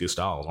three basic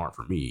styles aren't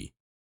for me.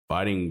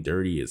 Fighting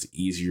dirty is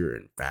easier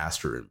and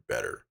faster and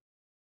better.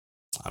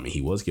 I mean, he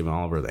was giving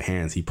Oliver the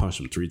hands. He punched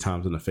him 3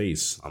 times in the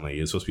face. I'm like,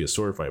 it's supposed to be a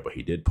sword fight, but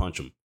he did punch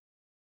him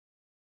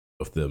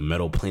with the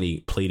metal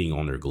plating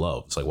on their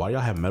gloves. Like, why do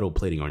y'all have metal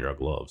plating on your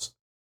gloves?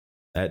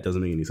 That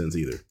doesn't make any sense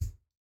either.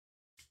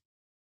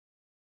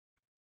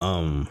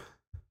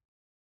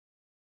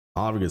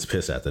 Oliver gets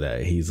pissed after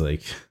that. He's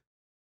like,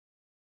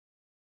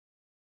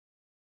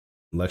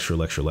 lecture.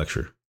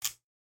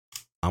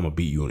 I'm gonna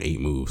beat you in 8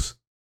 moves.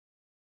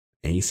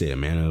 And he said, a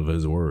man of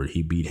his word,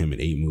 he beat him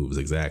in 8 moves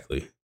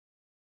exactly.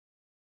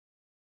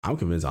 I'm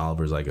convinced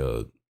Oliver's like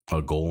a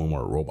golem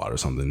or a robot or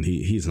something.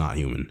 He's not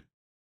human.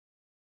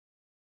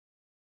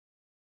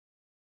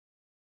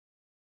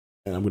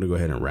 And I'm gonna go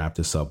ahead and wrap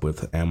this up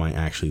with, am I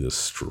actually the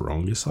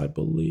strongest? I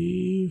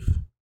believe.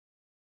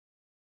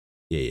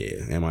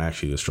 Yeah. Am I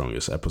actually the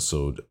strongest?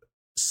 Episode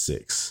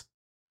 6.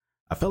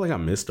 I felt like I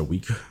missed a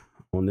week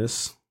on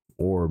this,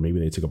 or maybe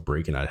they took a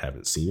break and I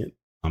haven't seen it.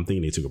 I'm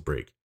thinking they took a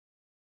break.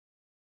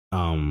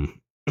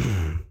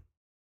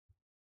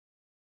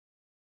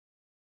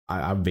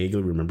 I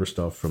vaguely remember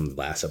stuff from the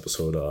last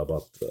episode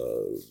about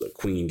the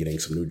queen getting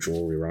some new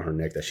jewelry around her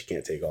neck that she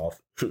can't take off.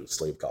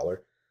 Slave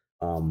collar.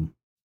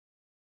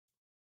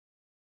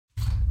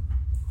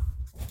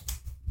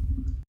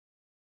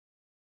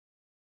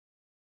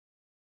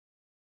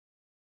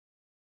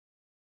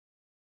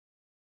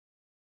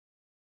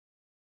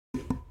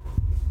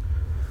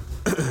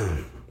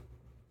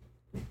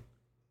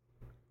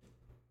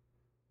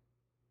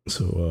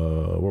 So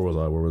where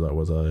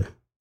was I?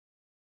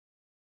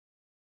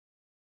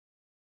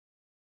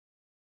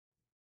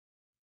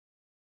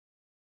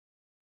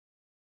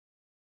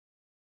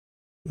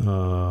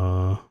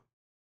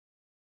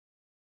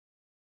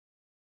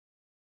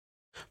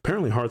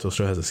 Apparently Haruto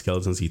still has the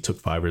skeletons he took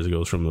 5 years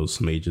ago from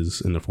those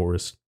mages in the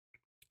forest.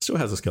 Still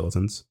has the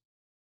skeletons.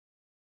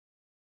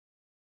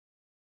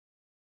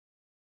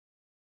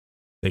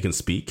 They can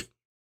speak.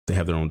 They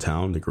have their own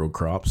town. They grow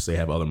crops. They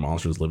have other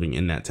monsters living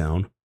in that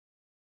town.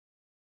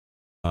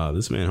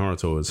 This man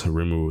Haruto is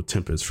removed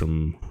Tempest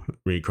from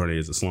reincarnated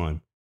as a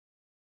slime.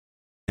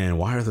 And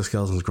why are the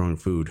skeletons growing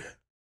food?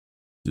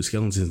 Do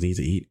skeletons need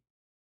to eat?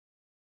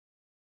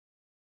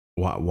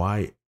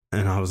 Why?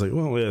 And I was like,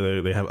 well,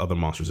 yeah, they have other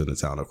monsters in the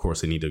town. Of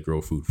course, they need to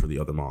grow food for the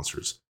other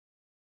monsters.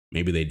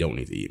 Maybe they don't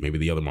need to eat. Maybe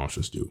the other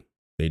monsters do.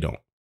 They don't.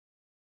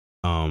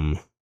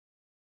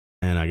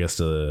 And I guess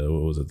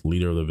the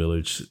leader of the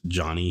village,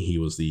 Johnny, he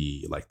was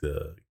the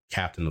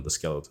captain of the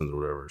skeletons or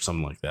whatever,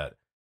 something like that.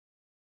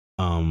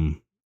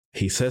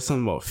 He said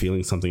something about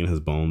feeling something in his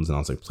bones, and I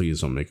was like,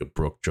 please don't make a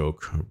Brook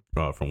joke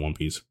from One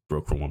Piece.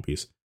 Brook from One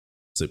Piece.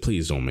 I said,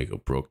 please don't make a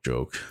Brook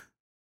joke.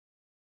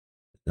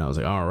 And I was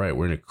like, all right,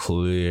 we're in a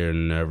clear.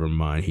 Never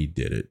mind, he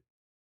did it.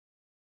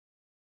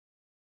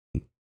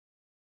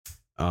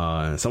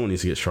 Someone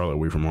needs to get Charlotte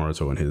away from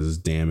Haruto and his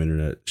damn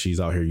internet. She's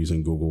out here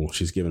using Google.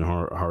 She's giving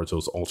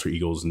Haruto's alter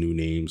egos new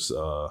names.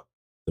 The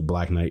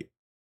Black Knight,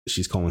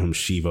 she's calling him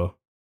Shiva.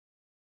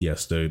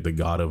 Yes, the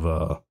god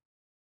of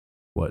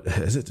what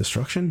is it?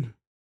 Destruction.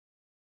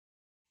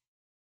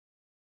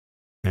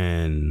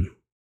 And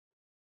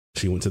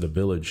she went to the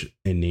village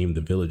and named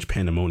the village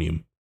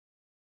Pandemonium.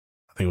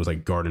 I think it was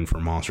like Garden for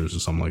Monsters or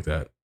something like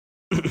that.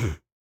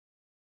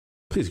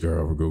 Please go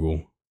over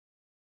Google.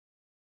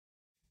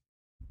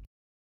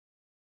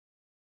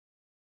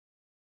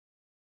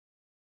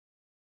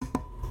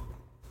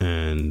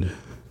 And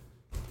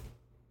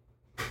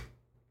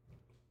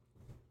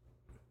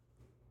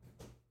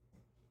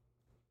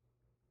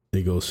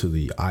it goes to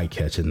the eye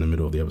catch in the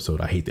middle of the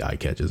episode. I hate the eye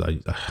catches.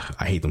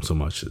 I hate them so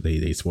much.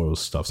 They spoil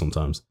stuff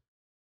sometimes.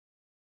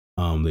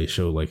 They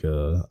show like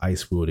a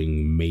ice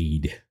wielding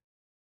maid.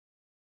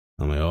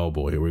 I'm like, oh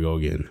boy, here we go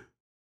again.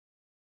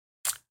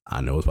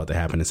 I know what's about to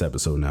happen this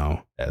episode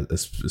now,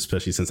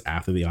 especially since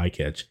after the eye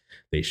catch,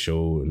 they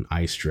show an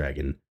ice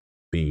dragon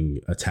being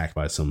attacked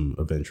by some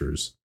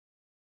adventurers.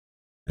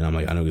 And I'm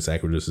like, I know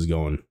exactly where this is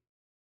going.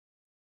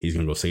 He's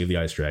going to go save the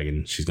ice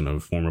dragon. She's going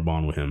to form a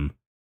bond with him.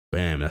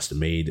 Bam, that's the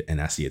maid and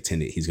that's the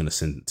attendant he's going to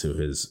send to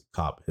his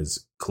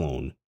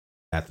clone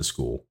at the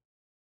school.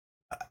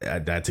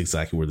 That's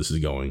exactly where this is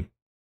going.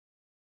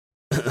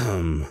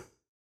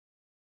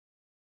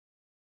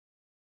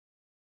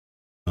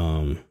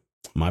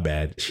 My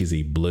bad. She's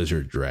a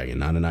blizzard dragon,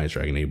 not an ice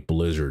dragon, a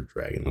blizzard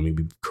dragon. Let me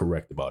be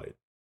correct about it.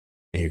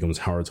 And here comes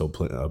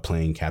Haruto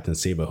playing Captain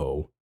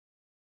Sabaho.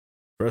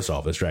 First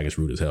off, this dragon's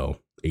rude as hell.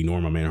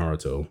 Ignore my man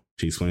Haruto.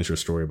 She explains her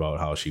story about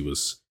how she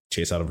was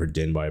chased out of her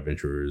den by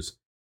adventurers.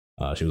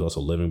 She was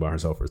also living by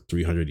herself for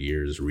 300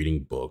 years,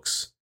 reading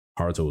books.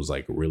 Haruto was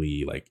like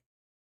really like,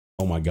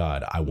 oh my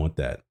god, I want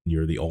that.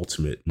 You're the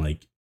ultimate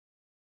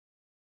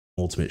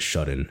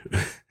shut-in.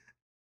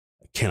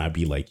 Can I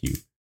be like you?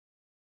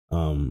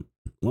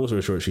 Long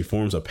story short, she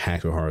forms a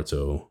pact with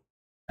Haruto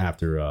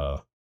after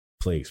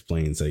Flay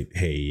explains like,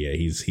 hey, yeah,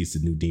 he's the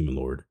new demon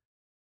lord.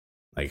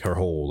 Like her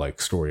whole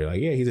like story,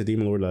 like, yeah, he's a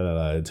demon lord. Blah, blah,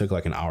 blah. It took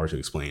like an hour to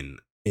explain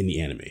in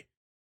the anime.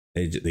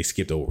 They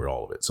skipped over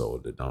all of it,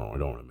 so it don't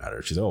really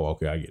matter. She's oh,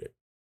 okay, I get it.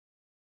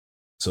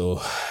 So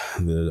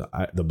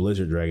the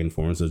Blizzard Dragon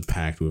forms a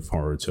pact with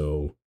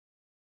Haruto.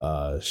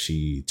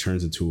 She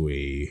turns into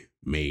a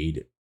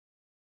maid.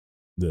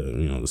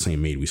 The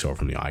same maid we saw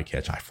from the eye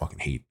catch. I fucking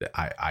hate that.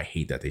 I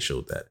hate that they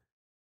showed that.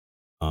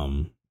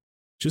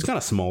 She was kind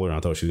of smaller than I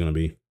thought she was gonna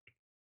be.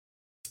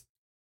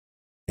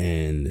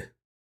 And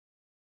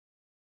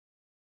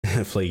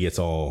Flay gets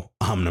all,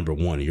 I'm number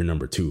one, you're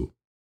number two.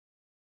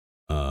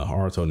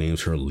 Haruto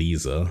names her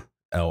Liza,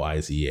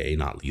 Liza,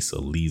 not Lisa,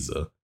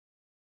 Liza.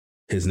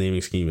 His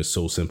naming scheme is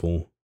so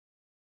simple.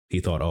 He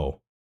thought,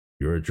 oh,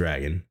 you're a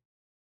dragon.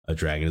 A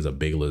dragon is a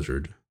big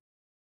lizard.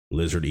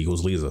 Lizard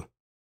equals Liza.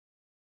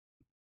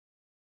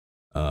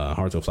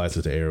 Haruto flies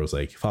into the air. Was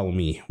like, follow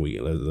me.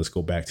 Let's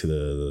go back to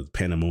the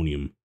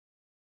Pandemonium.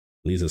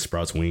 Liza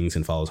sprouts wings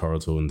and follows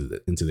Haruto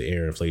into the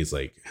air. And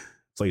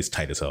Flay's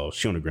tight as hell.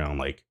 She on the ground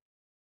like,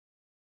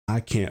 I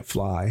can't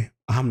fly.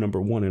 I'm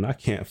number one and I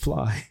can't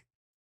fly.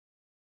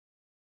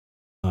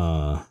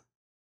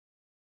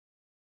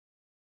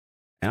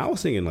 And I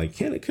was thinking like,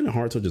 couldn't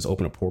Haruto just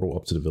open a portal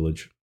up to the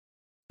village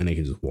and they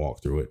can just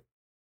walk through it?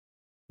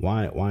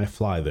 Why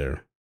fly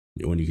there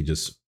when you could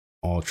just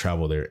all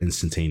travel there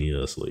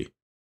instantaneously?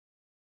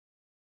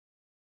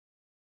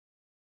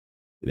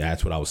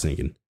 That's what I was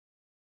thinking.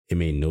 It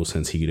made no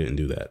sense he didn't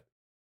do that.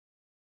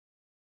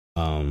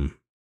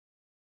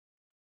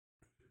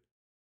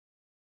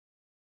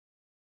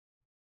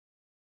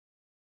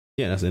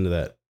 Yeah, that's the end of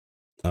that.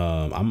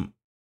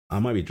 I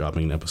might be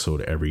dropping an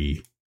episode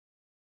every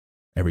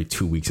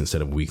 2 weeks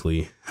instead of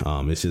weekly.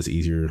 It's just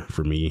easier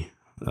for me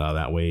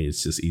that way.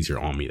 It's just easier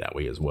on me that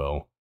way as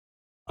well.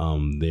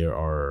 There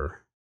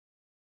are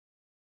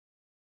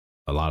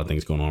a lot of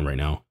things going on right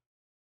now.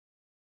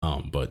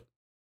 But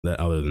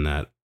other than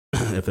that,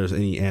 if there's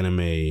any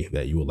anime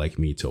that you would like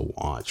me to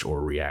watch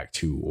or react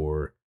to,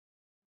 or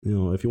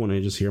if you want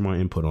to just hear my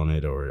input on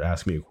it or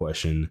ask me a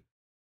question,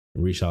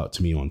 reach out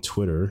to me on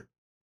Twitter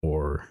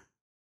or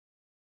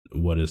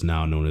what is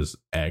now known as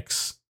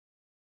X,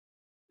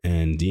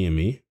 and DM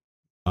me.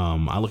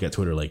 I look at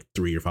Twitter like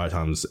 3 or 5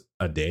 times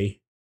a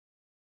day,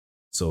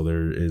 so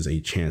there is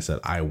a chance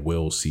that I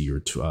will see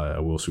your I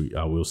will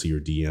see your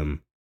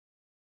DM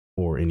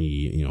or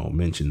any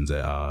mentions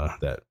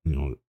that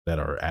that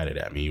are added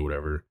at me,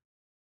 whatever.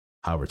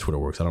 However Twitter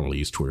works. I don't really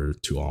use Twitter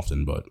too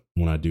often, but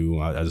when I do,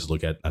 I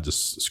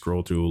just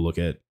scroll through, look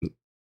at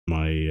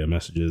my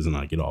messages, and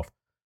I get off.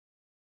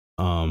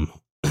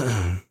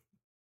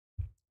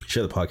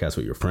 Share the podcast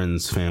with your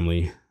friends,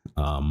 family,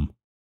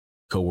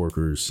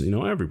 coworkers,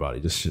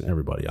 everybody, just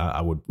everybody. I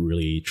would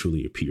really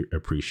truly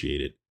appreciate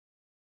it.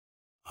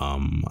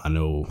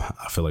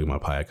 I feel like my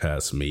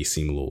podcasts may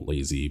seem a little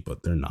lazy,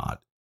 but they're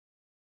not.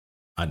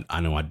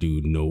 I know I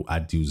do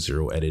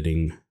zero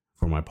editing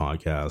for my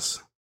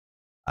podcasts.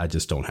 I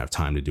just don't have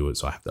time to do it,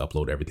 so I have to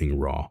upload everything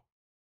raw.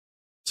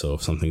 So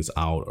if something's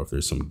out or if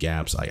there's some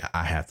gaps,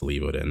 I have to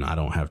leave it in. I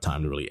don't have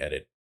time to really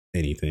edit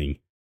anything,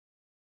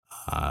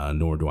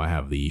 nor do I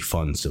have the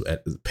funds to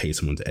pay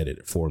someone to edit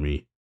it for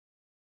me.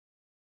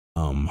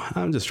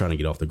 I'm just trying to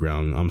get off the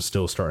ground. I'm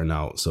still starting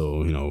out,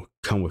 so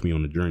come with me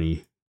on the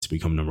journey to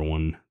become the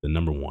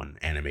number one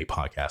anime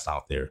podcast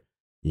out there.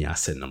 Yeah, I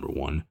said number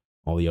one.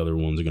 All the other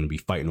ones are going to be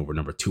fighting over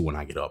number 2 when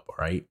I get up. All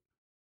right,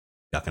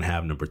 y'all can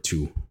have number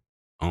 2.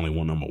 I only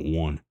want number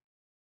 1.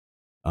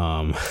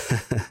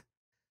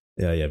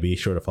 Yeah. Be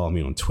sure to follow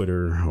me on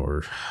Twitter,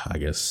 or I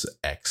guess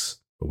X,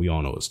 but we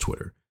all know it's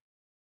Twitter,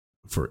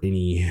 for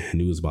any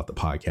news about the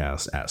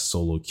podcast at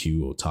Solo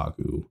Q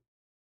Otaku.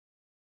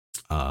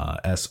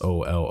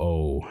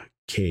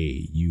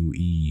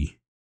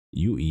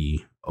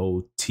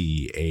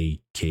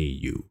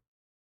 SoloQueUeOtaku.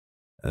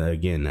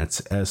 Again,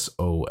 that's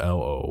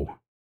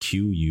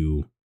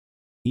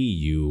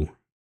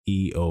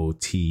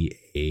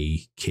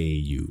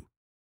SoloQueUeOtaku.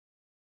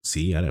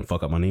 See, I didn't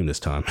fuck up my name this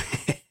time.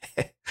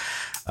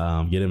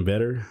 Getting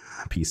better.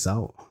 Peace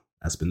out.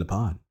 That's been the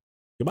pod.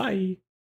 Goodbye.